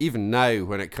terrible, even now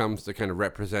when it comes to kind of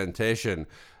representation.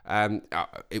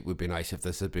 It would be nice if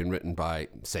this had been written by,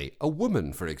 say, a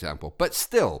woman, for example. But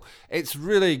still, it's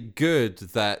really good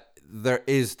that there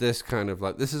is this kind of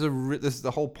this is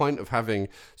the whole point of having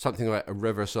something like a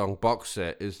River Song box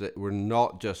set, is that we're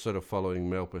not just sort of following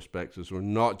male perspectives. We're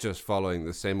not just following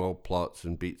the same old plots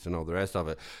and beats and all the rest of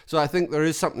it. So I think there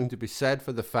is something to be said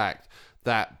for the fact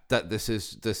that this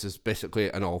is basically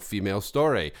an all-female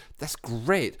story. That's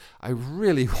great. I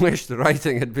really wish the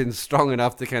writing had been strong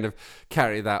enough to kind of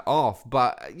carry that off.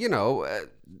 But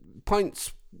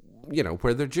points,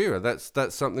 where they're due.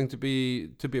 That's something to be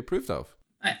approved of.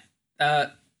 I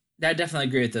definitely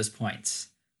agree with those points.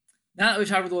 Now that we've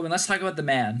talked about the woman, let's talk about the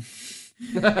man.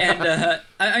 And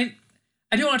I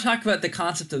do want to talk about the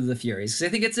concept of the Furies, because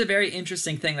I think it's a very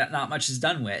interesting thing that not much is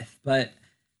done with. But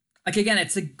again,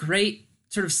 it's a great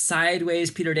sort of sideways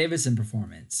Peter Davison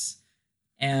performance.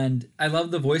 And I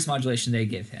love the voice modulation they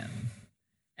give him.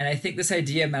 And I think this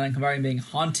idea of Madame Kavarian being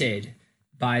haunted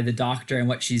by the Doctor and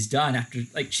what she's done after,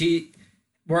 she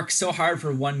works so hard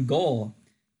for one goal.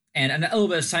 And a little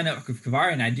bit of side note with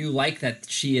Kavarian, I do like that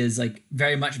she is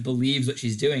very much believes what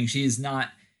she's doing. She's not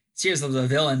serious as a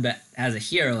villain, but as a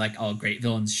hero, all great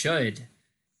villains should.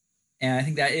 And I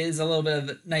think that is a little bit of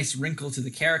a nice wrinkle to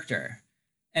the character.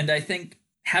 And I think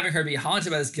having her be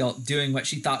haunted by this guilt, doing what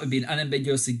she thought would be an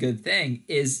unambiguously good thing,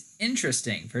 is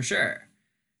interesting for sure.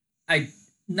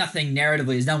 Nothing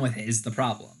narratively is done with it is the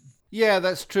problem. Yeah,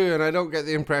 that's true, and I don't get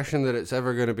the impression that it's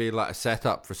ever going to be a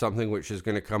setup for something which is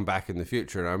going to come back in the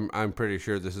future. I'm pretty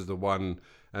sure this is the one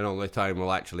and only time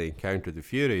we'll actually encounter the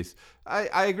Furies.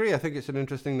 I agree. I think it's an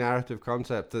interesting narrative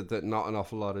concept that not an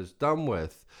awful lot is done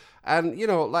with. And,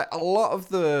 a lot of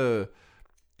the...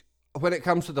 When it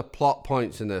comes to the plot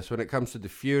points in this, when it comes to the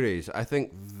Furies, I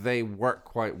think they work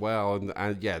quite well.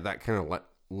 And yeah, that kind of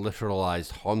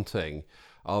literalized haunting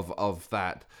of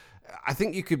that. I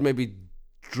think you could maybe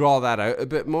draw that out a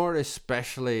bit more,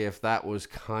 especially if that was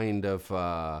kind of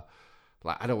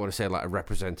like, I don't want to say like a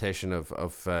representation of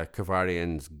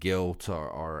Kavarian's guilt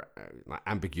or like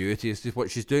ambiguity as to what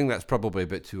she's doing. That's probably a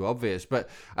bit too obvious. But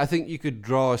I think you could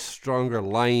draw a stronger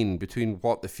line between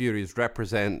what the Furies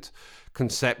represent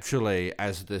conceptually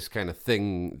as this kind of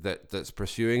thing that's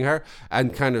pursuing her,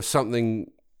 and kind of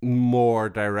something more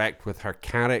direct with her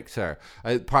character.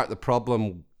 Part of the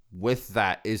problem with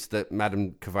that is that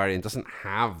Madame Kavarian doesn't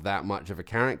have that much of a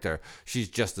character. She's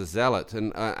just a zealot,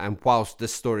 and whilst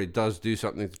this story does do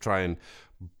something to try and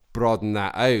broaden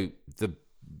that out, the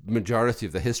majority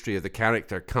of the history of the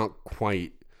character can't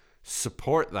quite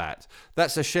support that.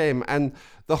 That's a shame. And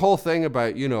the whole thing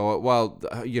about,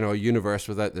 a universe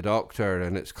without the Doctor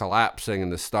and it's collapsing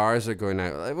and the stars are going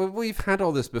out, we've had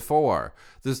all this before.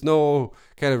 There's no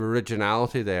kind of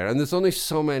originality there, and there's only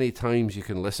so many times you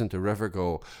can listen to River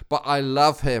go, but I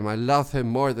love him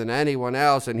more than anyone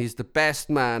else, and he's the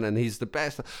best man, and he's the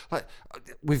best. Like,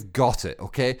 we've got it,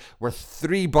 okay? We're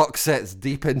 3 box sets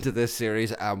deep into this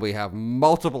series, and we have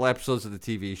multiple episodes of the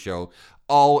TV show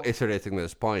all iterating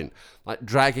this point. Like,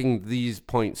 dragging these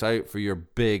points out for your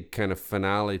big kind of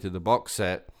finale to the box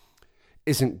set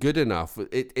isn't good enough.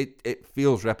 It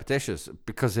feels repetitious,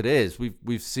 because it is.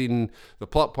 We've seen the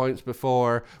plot points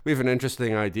before. We have an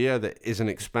interesting idea that isn't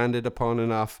expanded upon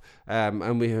enough,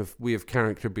 and we have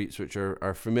character beats which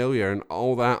are familiar, and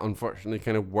all that unfortunately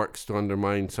kind of works to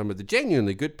undermine some of the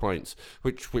genuinely good points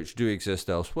which do exist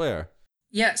elsewhere.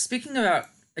 Yeah, speaking about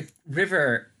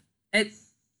River,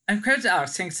 and credit to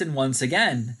Alex Kingston once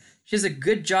again. She does a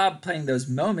good job playing those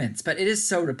moments, but it is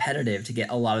so repetitive to get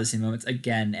a lot of the same moments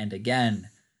again and again.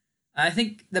 I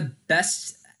think the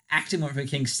best acting moment from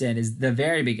Kingston is the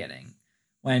very beginning,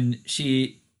 when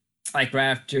she, like, right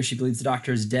after she believes the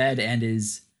Doctor is dead and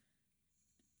is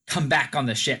come back on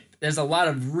the ship. There's a lot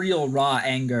of real raw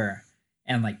anger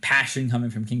and like passion coming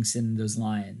from Kingston in those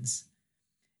lines.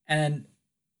 And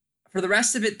for the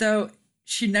rest of it, though,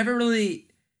 she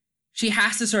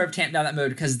has to sort of tamp down that mood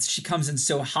because she comes in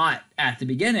so hot at the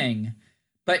beginning,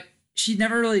 but she's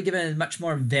never really given much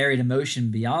more varied emotion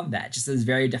beyond that. Just as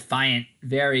very defiant,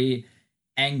 very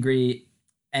angry,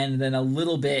 and then a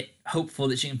little bit hopeful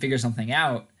that she can figure something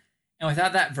out. And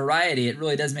without that variety, it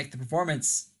really does make the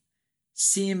performance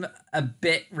seem a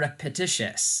bit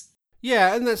repetitious.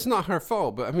 Yeah, and that's not her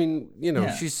fault, but I mean,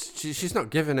 she's not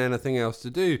given anything else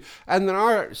to do. And there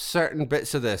are certain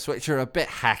bits of this which are a bit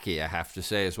hacky, I have to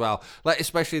say, as well. Like,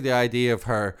 especially the idea of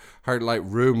her like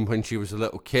room when she was a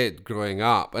little kid growing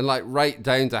up, and like right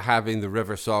down to having the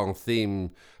River Song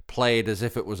theme played as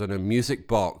if it was on a music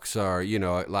box, or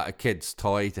like a kid's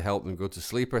toy to help them go to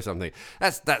sleep or something.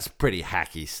 That's pretty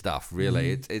hacky stuff,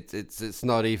 really. It's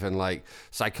not even like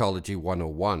Psychology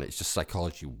 101. It's just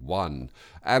Psychology 1.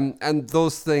 And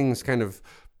those things kind of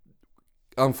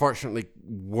unfortunately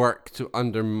work to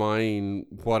undermine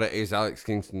what it is Alex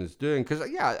Kingston is doing. Because,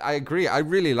 yeah, I agree. I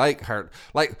really like her.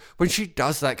 Like, when she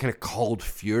does that kind of cold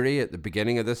fury at the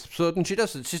beginning of this episode, and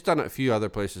she's done it a few other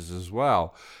places as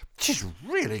well. She's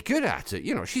really good at it.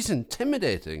 She's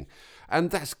intimidating. And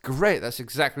that's great. That's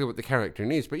exactly what the character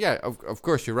needs. But yeah, of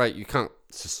course, you're right. You can't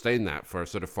sustain that for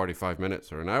sort of 45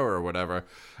 minutes or an hour or whatever.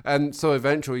 And so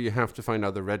eventually you have to find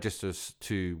other registers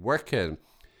to work in.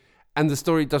 And the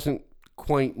story doesn't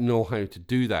quite know how to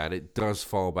do that. It does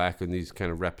fall back on these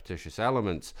kind of repetitious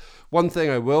elements. One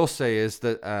thing I will say is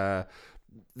that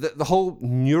the whole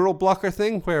neural blocker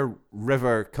thing, where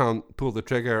River can't pull the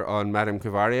trigger on Madame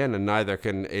Kavarian and neither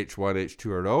can H1, H2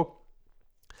 or O,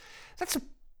 it's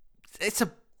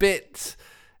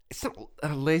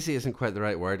not lazy, isn't quite the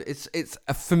right word. It's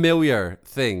a familiar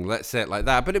thing, let's say it like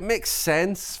that. But it makes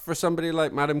sense for somebody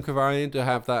like Madame Kavarian to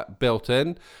have that built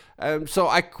in. So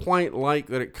I quite like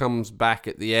that it comes back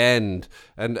at the end,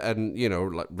 and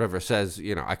like River says,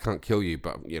 I can't kill you,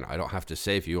 but I don't have to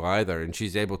save you either, and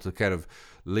she's able to kind of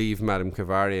leave Madame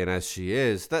Kavarian as she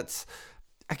is. That's,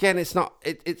 again,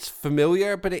 it's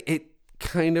familiar, but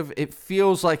it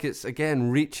feels like it's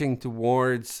again reaching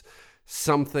towards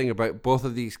something about both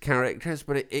of these characters,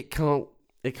 but it can't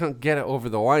get it over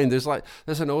the line. There's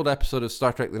an old episode of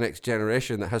Star Trek: The Next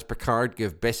Generation that has Picard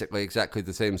give basically exactly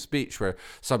the same speech, where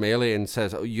some alien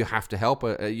says, "Oh, you have to help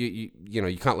it. You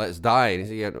can't let us die." And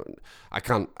he says, "Yeah, I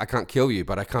can't kill you,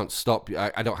 but I can't stop you.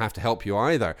 I don't have to help you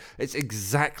either." It's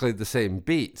exactly the same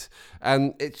beat,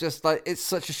 and it's just like, it's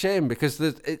such a shame, because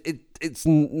it's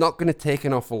not going to take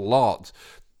an awful lot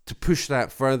to push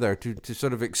that further, to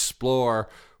sort of explore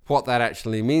what that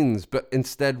actually means, but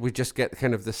instead we just get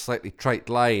kind of this slightly trite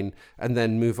line and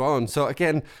then move on. So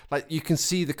again, like, you can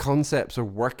see the concepts are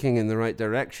working in the right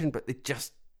direction, but they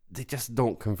just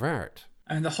don't convert.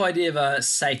 I mean, the whole idea of a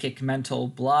psychic mental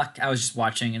block, I was just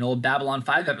watching an old Babylon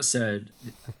 5 episode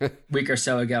a week or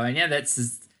so ago, and yeah,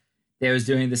 they was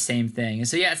doing the same thing. And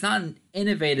so yeah, it's not an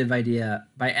innovative idea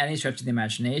by any stretch of the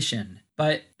imagination.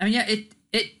 But I mean, yeah,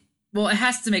 it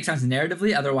has to make sense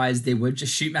narratively, otherwise they would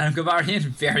just shoot Madame Kavarian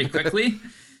very quickly.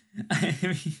 I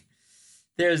mean,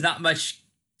 there's not much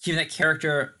keeping that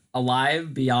character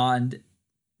alive beyond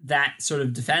that sort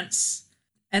of defense.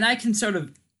 And I can sort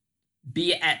of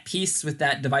be at peace with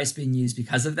that device being used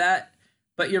because of that.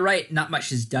 But you're right, not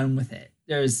much is done with it.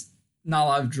 There's not a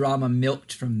lot of drama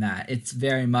milked from that. It's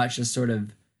very much just sort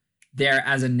of there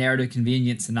as a narrative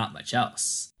convenience and not much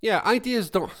else. Yeah, ideas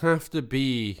don't have to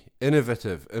be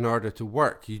innovative in order to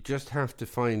work. You just have to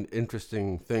find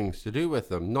interesting things to do with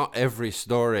them. Not every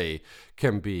story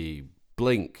can be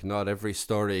Blink. Not every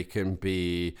story can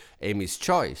be Amy's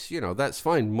Choice. You know, that's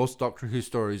fine. Most Doctor Who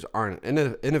stories aren't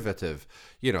innovative.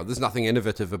 You know, there's nothing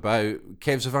innovative about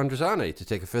Caves of Androzani, to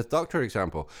take a Fifth Doctor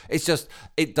example. It's just,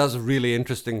 it does really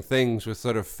interesting things with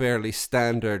sort of fairly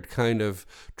standard kind of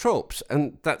tropes.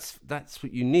 And that's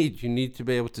what you need. You need to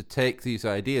be able to take these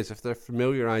ideas. If they're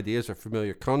familiar ideas or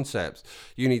familiar concepts,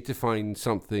 you need to find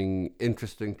something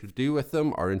interesting to do with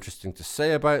them, or interesting to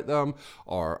say about them,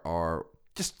 or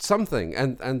just something.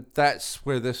 And that's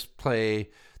where this play,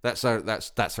 that's our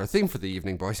theme for the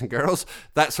evening, boys and girls.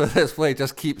 That's where this play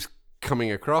just keeps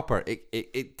coming a cropper.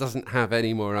 It doesn't have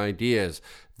any more ideas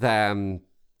than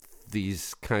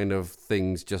these kind of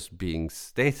things just being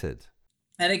stated.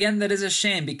 And again, that is a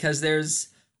shame, because there's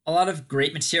a lot of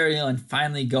great material, and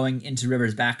finally going into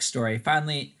River's backstory,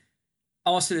 finally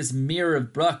also this mirror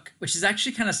of Brooke, which is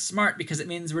actually kind of smart, because it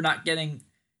means we're not getting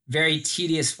very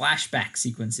tedious flashback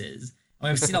sequences. And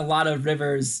we've seen a lot of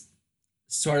River's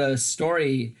sort of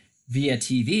story via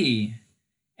TV,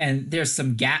 and there's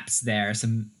some gaps there,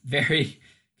 some very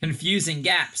confusing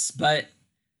gaps. But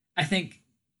I think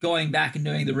going back and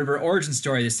doing the River origin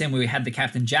story the same way we had the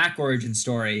Captain Jack origin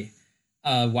story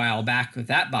a while back with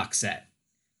that box set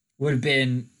would have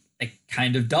been like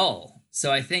kind of dull.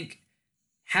 So I think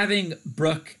having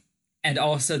Brooke and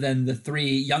also then the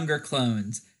three younger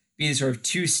clones be sort of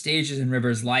two stages in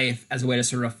River's life as a way to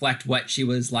sort of reflect what she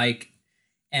was like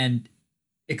and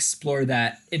explore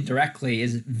that indirectly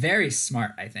is very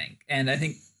smart, I think. And I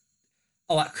think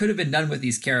a lot could have been done with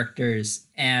these characters,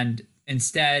 and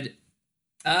instead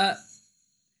a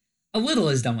little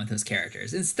is done with those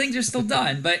characters. And things are still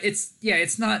done, but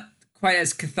it's not quite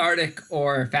as cathartic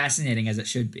or fascinating as it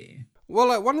should be. Well,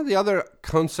 like, one of the other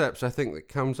concepts I think that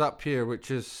comes up here, which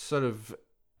is sort of,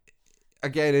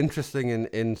 again, interesting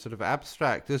in sort of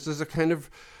abstract, is there's a kind of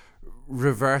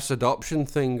reverse adoption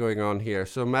thing going on here.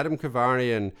 So Madame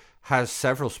Kavarian has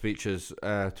several speeches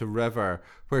to River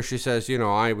where she says, you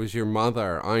know, I was your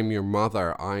mother, I'm your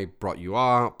mother, I brought you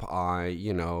up, I,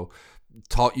 you know,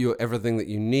 taught you everything that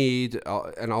you need,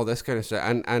 and all this kind of stuff.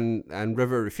 And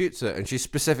River refutes it, and she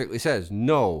specifically says,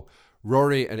 no,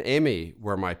 Rory and Amy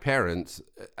were my parents,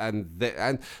 and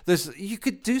there's, you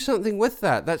could do something with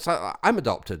that. That's, I'm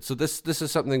adopted, so this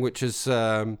is something which is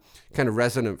kind of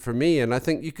resonant for me, and I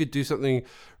think you could do something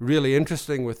really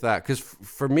interesting with that. Because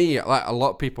for me, like, a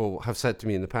lot of people have said to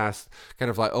me in the past,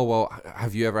 kind of like, oh well,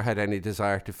 have you ever had any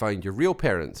desire to find your real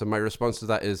parents? And my response to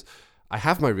that is, I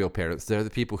have my real parents. They're the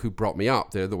people who brought me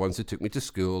up. They're the ones who took me to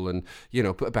school and, you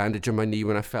know, put a bandage on my knee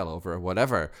when I fell over or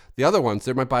whatever. The other ones,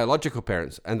 they're my biological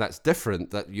parents. And that's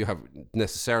different, that you have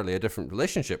necessarily a different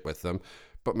relationship with them.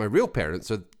 But my real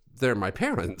parents they're my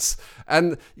parents.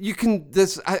 And you can,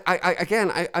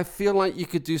 I feel like you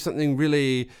could do something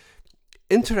really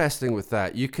interesting with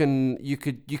that. You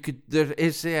could, there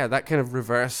is, that kind of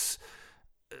reverse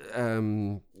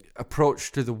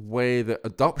approach to the way that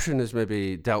adoption is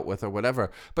maybe dealt with or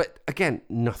whatever, but again,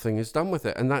 nothing is done with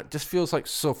it, and that just feels like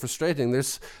so frustrating.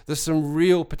 There's some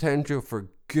real potential for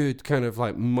good kind of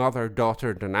like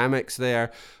mother-daughter dynamics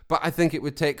there, but I think it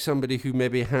would take somebody who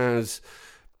maybe has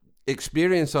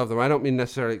experience of them. I don't mean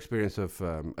necessarily experience of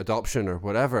adoption or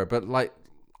whatever, but like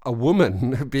a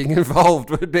woman being involved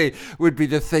would be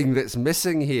the thing that's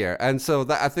missing here. And so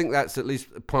that, I think that's at least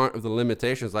part of the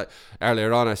limitations. Like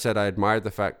earlier on, I said I admired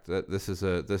the fact that this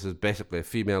is basically a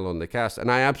female only cast,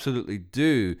 and I absolutely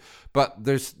do. But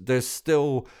there's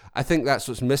still, I think that's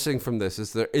what's missing from this,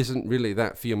 is there isn't really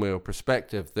that female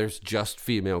perspective. There's just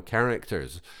female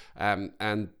characters, and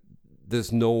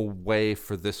there's no way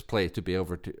for this play to be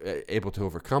able to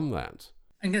overcome that.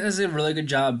 I think that's a really good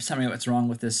job summing up what's wrong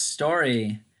with this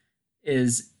story.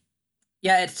 Is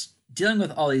Yeah, it's dealing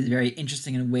with all these very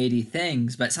interesting and weighty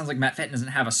things, but it sounds like Matt Fitton doesn't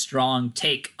have a strong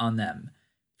take on them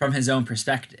from his own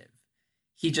perspective.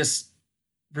 He just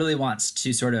really wants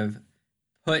to sort of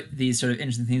put these sort of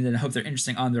interesting things and hope they're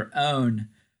interesting on their own,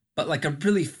 but like a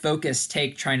really focused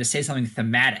take trying to say something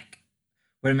thematic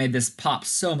would have made this pop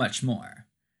so much more.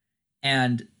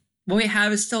 And what we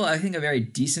have is still, I think, a very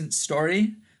decent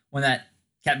story, one that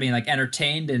kept me like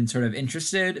entertained and sort of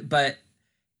interested, but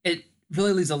it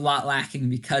really leaves a lot lacking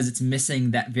because it's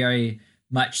missing that very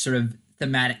much sort of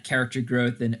thematic character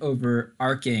growth and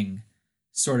overarching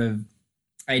sort of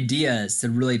ideas to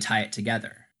really tie it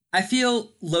together. I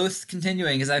feel loath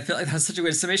continuing because I feel like that's such a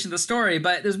good summation of the story,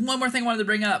 but there's one more thing I wanted to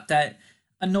bring up that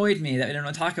annoyed me that we didn't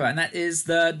want to talk about, and that is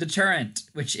the deterrent,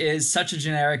 which is such a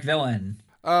generic villain.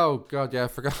 Oh god, yeah, I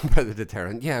forgot about the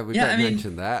deterrent. Yeah, we better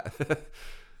mention that.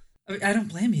 I don't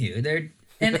blame you.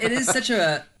 And it is such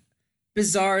a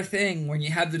bizarre thing when you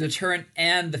have the deterrent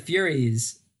and the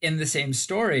Furies in the same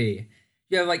story.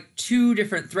 You have like two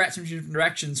different threats from two different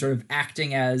directions sort of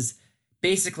acting as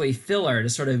basically filler to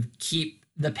sort of keep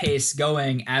the pace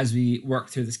going as we work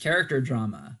through this character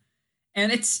drama.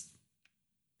 And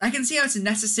I can see how it's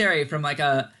necessary from like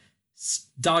a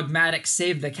dogmatic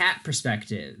save the cat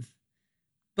perspective,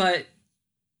 but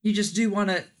you just do want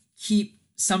to keep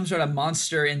some sort of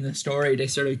monster in the story to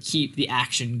sort of keep the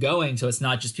action going, so it's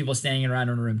not just people standing around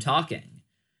in a room talking.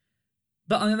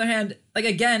 But on the other hand, like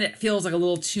again, it feels like a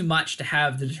little too much to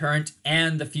have the deterrent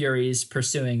and the Furies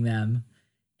pursuing them.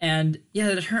 And yeah,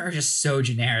 the deterrent are just so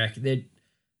generic.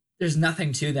 There's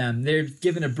nothing to them. They're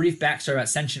given a brief backstory about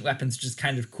sentient weapons, which is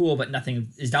kind of cool, but nothing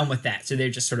is done with that. So they're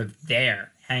just sort of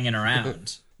there, hanging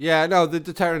around. Yeah, no, the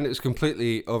deterrent is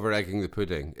completely over-egging the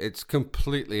pudding. It's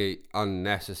completely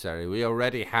unnecessary. We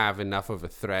already have enough of a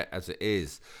threat as it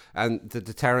is. And the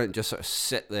deterrent just sort of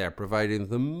sit there, providing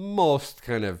the most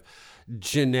kind of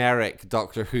generic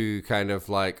Doctor Who kind of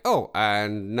like, oh,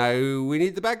 and now we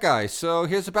need the bad guy, so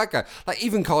here's the bad guy. Like,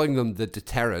 even calling them the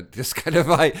deterrent, just kind of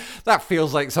like, that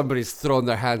feels like somebody's thrown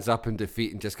their hands up in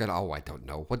defeat and just kind of, oh, I don't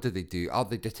know, what do they do? Oh,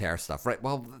 they deter stuff, right?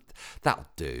 Well, that'll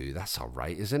do. That's all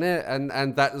right, isn't it?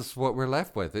 And that is what we're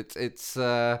left with. It's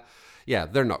yeah,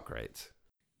 they're not great.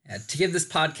 To give this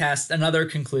podcast another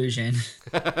conclusion,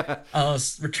 I'll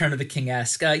Return of the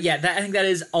King-esque. I think that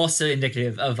is also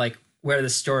indicative of like where the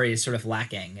story is sort of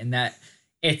lacking, and that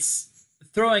it's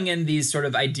throwing in these sort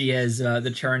of ideas, the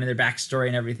turn and their backstory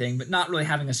and everything, but not really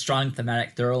having a strong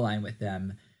thematic through line with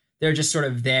them. They're just sort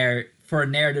of there for a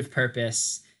narrative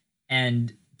purpose,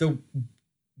 and the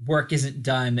work isn't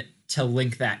done to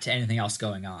link that to anything else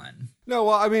going on. No,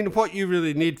 well, I mean, what you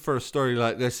really need for a story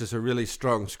like this is a really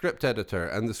strong script editor,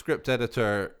 and the script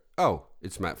editor, oh,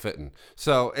 it's Matt Fitton.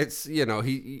 So it's, you know,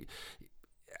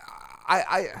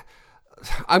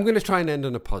 I'm going to try and end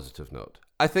on a positive note.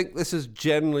 I think this is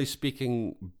generally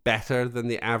speaking better than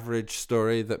the average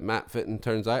story that Matt Fitton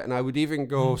turns out. And I would even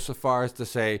go so far as to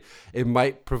say it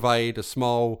might provide a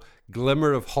small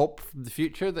glimmer of hope for the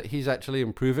future that he's actually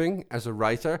improving as a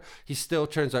writer. He still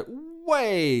turns out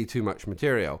way too much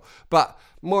material. But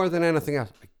more than anything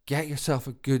else, get yourself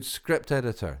a good script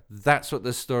editor. That's what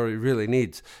this story really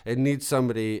needs. It needs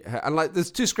somebody, and like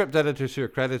there's two script editors who are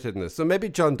credited in this. So maybe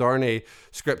John Dorney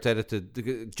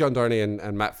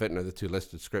and Matt Fitton are the two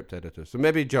listed script editors. So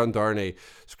maybe John Dorney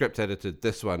script edited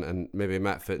this one, and maybe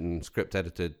Matt Fitton script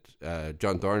edited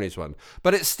John Dorney's one.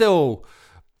 But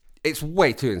it's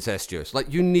way too incestuous.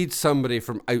 Like, you need somebody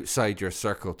from outside your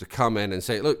circle to come in and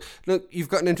say, look, you've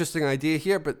got an interesting idea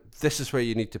here, but this is where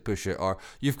you need to push it. Or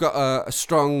you've got a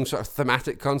strong sort of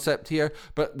thematic concept here,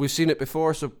 but we've seen it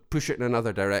before, so push it in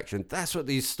another direction. That's what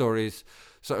these stories,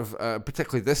 sort of,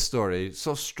 particularly this story,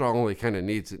 so strongly kind of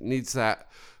needs. It needs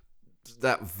that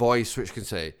voice which can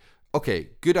say, okay,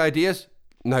 good ideas,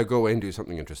 now go away and do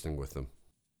something interesting with them.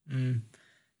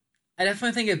 I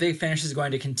definitely think a Big Finish is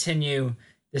going to continue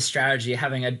this strategy,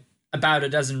 having about a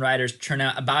dozen writers churn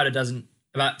out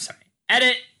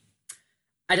edit.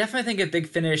 I definitely think a Big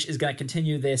Finish is going to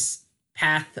continue this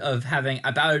path of having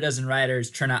about a dozen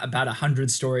writers churn out about 100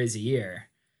 stories a year.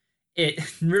 It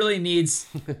really needs,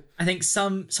 I think,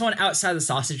 someone outside the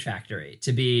sausage factory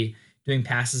to be doing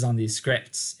passes on these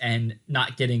scripts and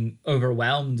not getting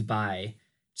overwhelmed by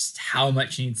just how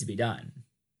much needs to be done.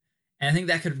 And I think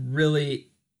that could really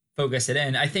focus it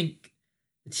in. I think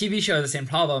the TV show has the same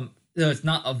problem, though it's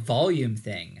not a volume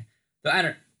thing.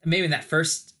 Though maybe in that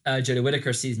first Jodie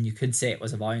Whittaker season, you could say it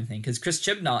was a volume thing, because Chris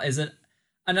Chibnall is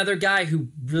another guy who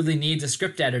really needs a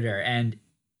script editor, and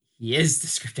he is the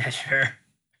script editor.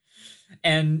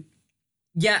 And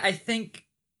yeah, I think,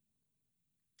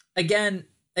 again,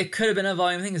 it could have been a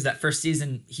volume thing. Is that first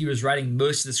season he was writing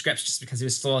most of the scripts just because he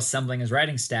was still assembling his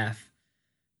writing staff.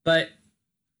 But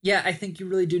yeah, I think you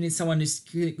really do need someone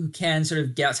who can sort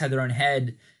of get outside their own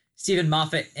head. Stephen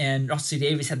Moffat and Russell T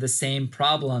Davies had the same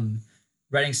problem,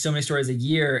 writing so many stories a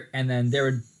year, and then there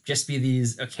would just be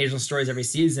these occasional stories every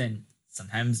season,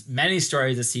 sometimes many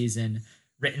stories a season,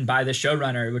 written by the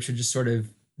showrunner, which would just sort of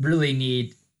really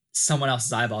need someone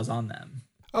else's eyeballs on them.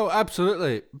 Oh,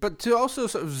 absolutely. But to also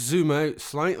sort of zoom out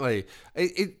slightly,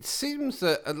 it seems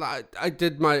that I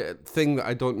did my thing that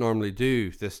I don't normally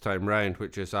do this time round,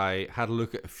 which is I had a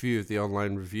look at a few of the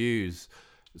online reviews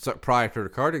sort of prior to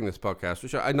recording this podcast,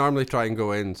 which I normally try and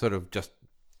go in sort of just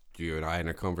you and I in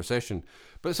a conversation.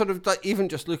 But sort of like even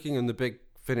just looking on the Big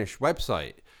Finish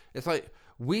website, it's like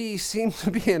we seem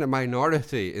to be in a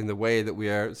minority in the way that we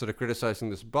are sort of criticizing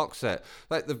this box set.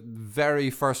 Like the very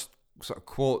first sort of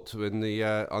quote in the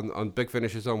on Big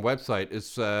Finish's own website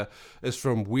is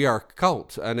from We Are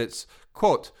Cult, and it's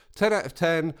quote 10 out of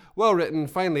 10, well written,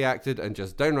 finely acted, and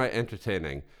just downright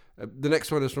entertaining. The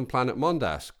next one is from Planet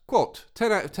Mondas. Quote,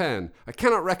 10 out of 10. I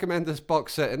cannot recommend this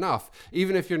box set enough.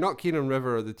 Even if you're not keen on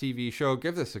River or the TV show,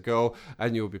 give this a go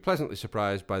and you will be pleasantly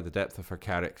surprised by the depth of her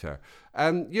character.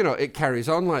 And, you know, it carries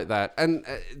on like that. And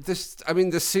this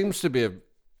seems to be an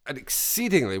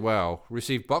exceedingly well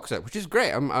received box set, which is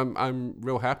great. I'm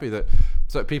real happy that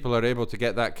sort of people are able to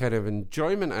get that kind of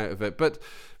enjoyment out of it. But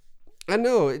I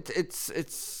know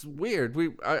it's weird.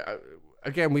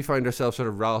 Again, we find ourselves sort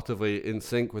of relatively in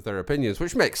sync with our opinions,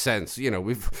 which makes sense. You know,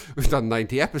 we've done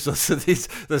 90 episodes of this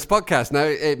podcast now.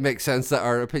 It makes sense that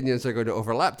our opinions are going to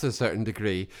overlap to a certain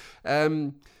degree.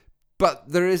 But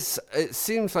it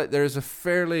seems like there is a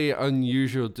fairly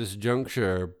unusual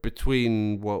disjuncture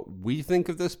between what we think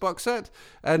of this box set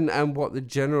and what the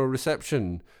general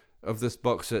reception of this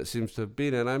box set seems to have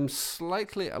been. And I'm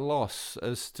slightly at a loss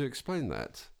as to explain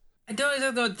that. I don't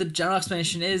know what the general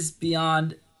explanation is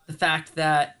beyond the fact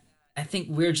that I think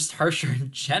we're just harsher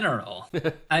in general.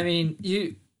 I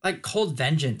mean, Cold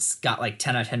Vengeance got like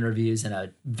 10 out of 10 reviews in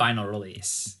a vinyl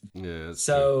release. Yeah.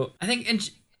 So true. I think, and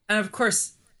of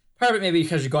course, part of it may be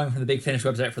because you're going from the Big Finish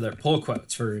website for their pull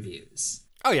quotes for reviews.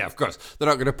 Oh yeah, of course. They're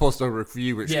not going to post a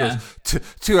review which goes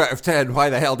 2 out of 10. Why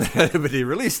the hell did anybody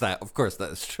release that? Of course,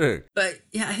 that's true. But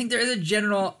yeah, I think there is a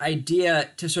general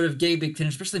idea to sort of give Big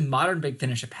Finish, especially modern Big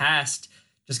Finish, a past.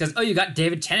 Just because, you got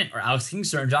David Tennant or Alex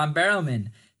Kingston or John Barrowman.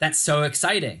 That's so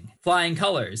exciting. Flying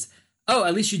colors. Oh,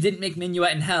 at least you didn't make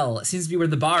Minuet in Hell. It seems to be where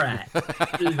the bar at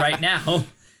right now.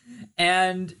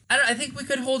 And I think we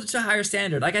could hold it to a higher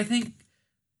standard. Like, I think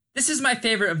this is my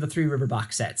favorite of the Three River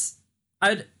box sets.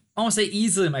 I'd almost say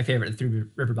easily my favorite of the Three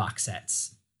River box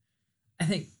sets. I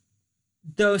think,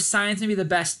 though Science may be the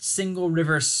best single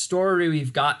river story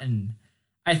we've gotten,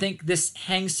 I think this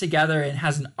hangs together and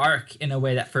has an arc in a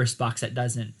way that first box set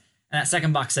doesn't. And that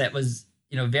second box set was,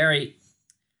 very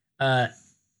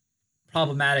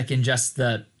problematic in just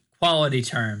the quality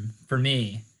term for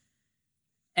me.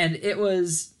 And it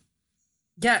was,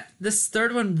 this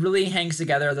third one really hangs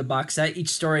together, the box set. Each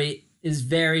story is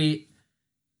very,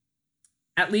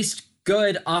 at least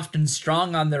good, often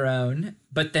strong on their own,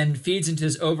 but then feeds into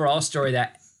this overall story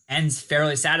that ends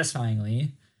fairly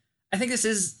satisfyingly. I think this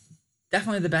is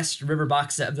definitely the best River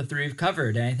box set of the three we've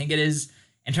covered, and I think it is,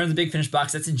 in terms of Big Finish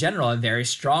box sets in general, a very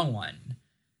strong one.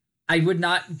 I would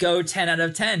not go 10 out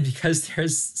of 10 because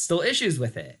there's still issues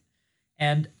with it.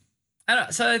 And I don't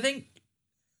know, so I think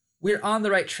we're on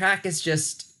the right track. It's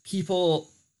just people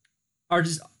are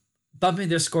just bumping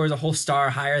their scores a whole star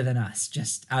higher than us,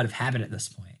 just out of habit at this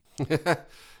point.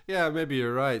 Yeah, maybe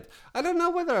you're right. I don't know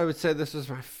whether I would say this is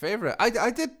my favorite. I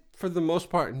did, for the most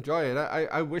part, enjoy it.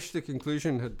 I wish the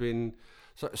conclusion had been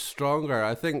sort of stronger.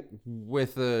 I think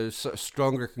with a sort of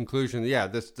stronger conclusion,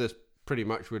 this pretty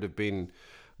much would have been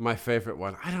my favorite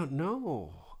one. I don't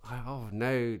know.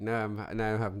 Now I'm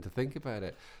having to think about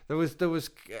it. There was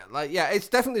it's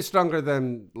definitely stronger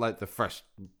than like the first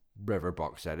River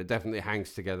box set. It definitely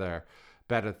hangs together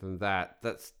better than that.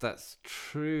 That's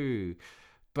true.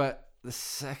 But the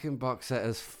second box set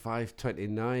is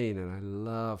 529, and I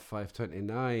love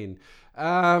 529.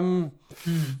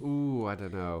 Ooh, I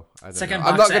don't know.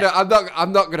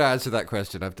 I'm not gonna answer that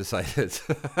question. I've decided.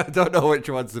 I don't know which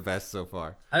one's the best so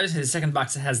far. I would say the second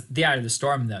box set has The Eye of the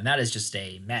Storm, though, and that is just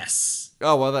a mess.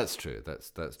 Oh well, that's true. That's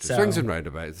true. So, swings and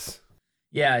roundabouts.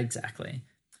 Yeah, exactly.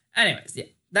 Anyways,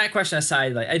 that question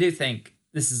aside, I do think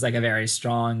this is a very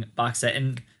strong box set,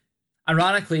 and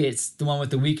ironically, it's the one with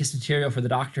the weakest material for the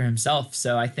Doctor himself.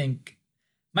 So I think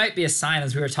might be a sign,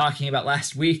 as we were talking about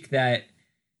last week, that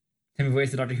Tim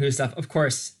Voice the Doctor Who stuff. Of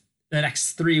course, the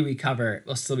next three we cover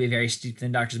will still be very steeped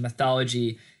in the Doctor's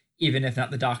mythology, even if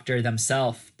not the Doctor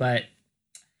themselves. But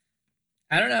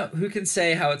I don't know. Who can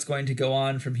say how it's going to go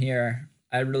on from here?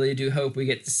 I really do hope we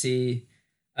get to see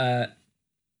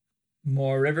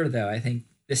more River, though. I think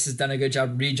this has done a good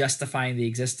job re-justifying the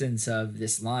existence of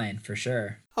this line, for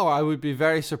sure. Oh, I would be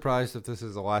very surprised if this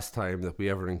is the last time that we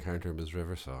ever encounter Ms.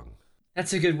 Riversong.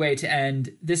 That's a good way to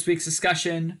end this week's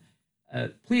discussion.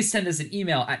 Please send us an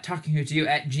email at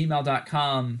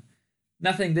talkingwhotoyou@gmail.com.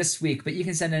 Nothing this week, but you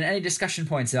can send in any discussion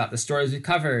points about the stories we've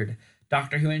covered,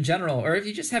 Doctor Who in general, or if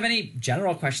you just have any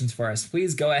general questions for us,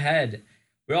 please go ahead.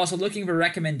 We're also looking for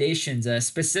recommendations,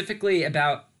 specifically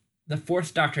about the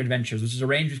Fourth Doctor Adventures, which is a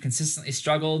range we've consistently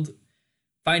struggled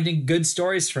finding good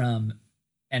stories from,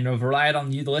 and we've relied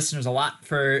on you, the listeners, a lot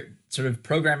for sort of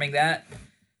programming that.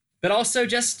 But also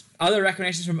just other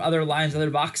recommendations from other lines, other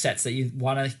box sets that you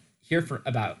want to hear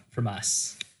about from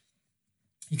us.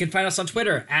 You can find us on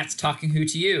Twitter at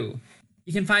TalkingWhoToYou.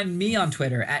 You can find me on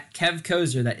Twitter at Kev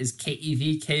Koser, that is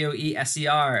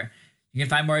KevKoeser. You can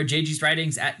find more of JG's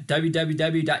writings at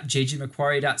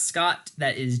www.jgmcquarrie.scot.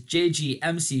 That is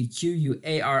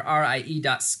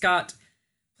JGMCQUARRIE.scot.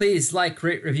 Please like,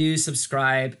 rate, review,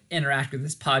 subscribe, interact with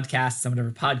this podcast on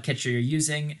whatever podcatcher you're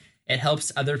using. It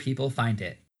helps other people find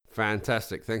it.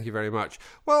 Fantastic. Thank you very much.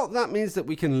 Well, that means that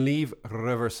we can leave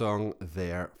Riversong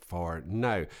there for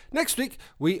now. Next week,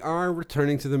 we are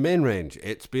returning to the main range.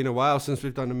 It's been a while since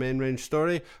we've done a main range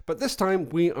story, but this time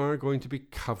we are going to be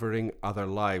covering other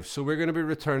lives. So we're going to be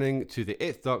returning to the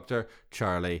 8th Doctor,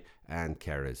 Charlie, and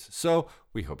Keres. So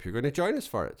we hope you're going to join us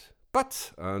for it.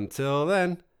 But until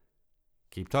then,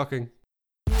 keep talking.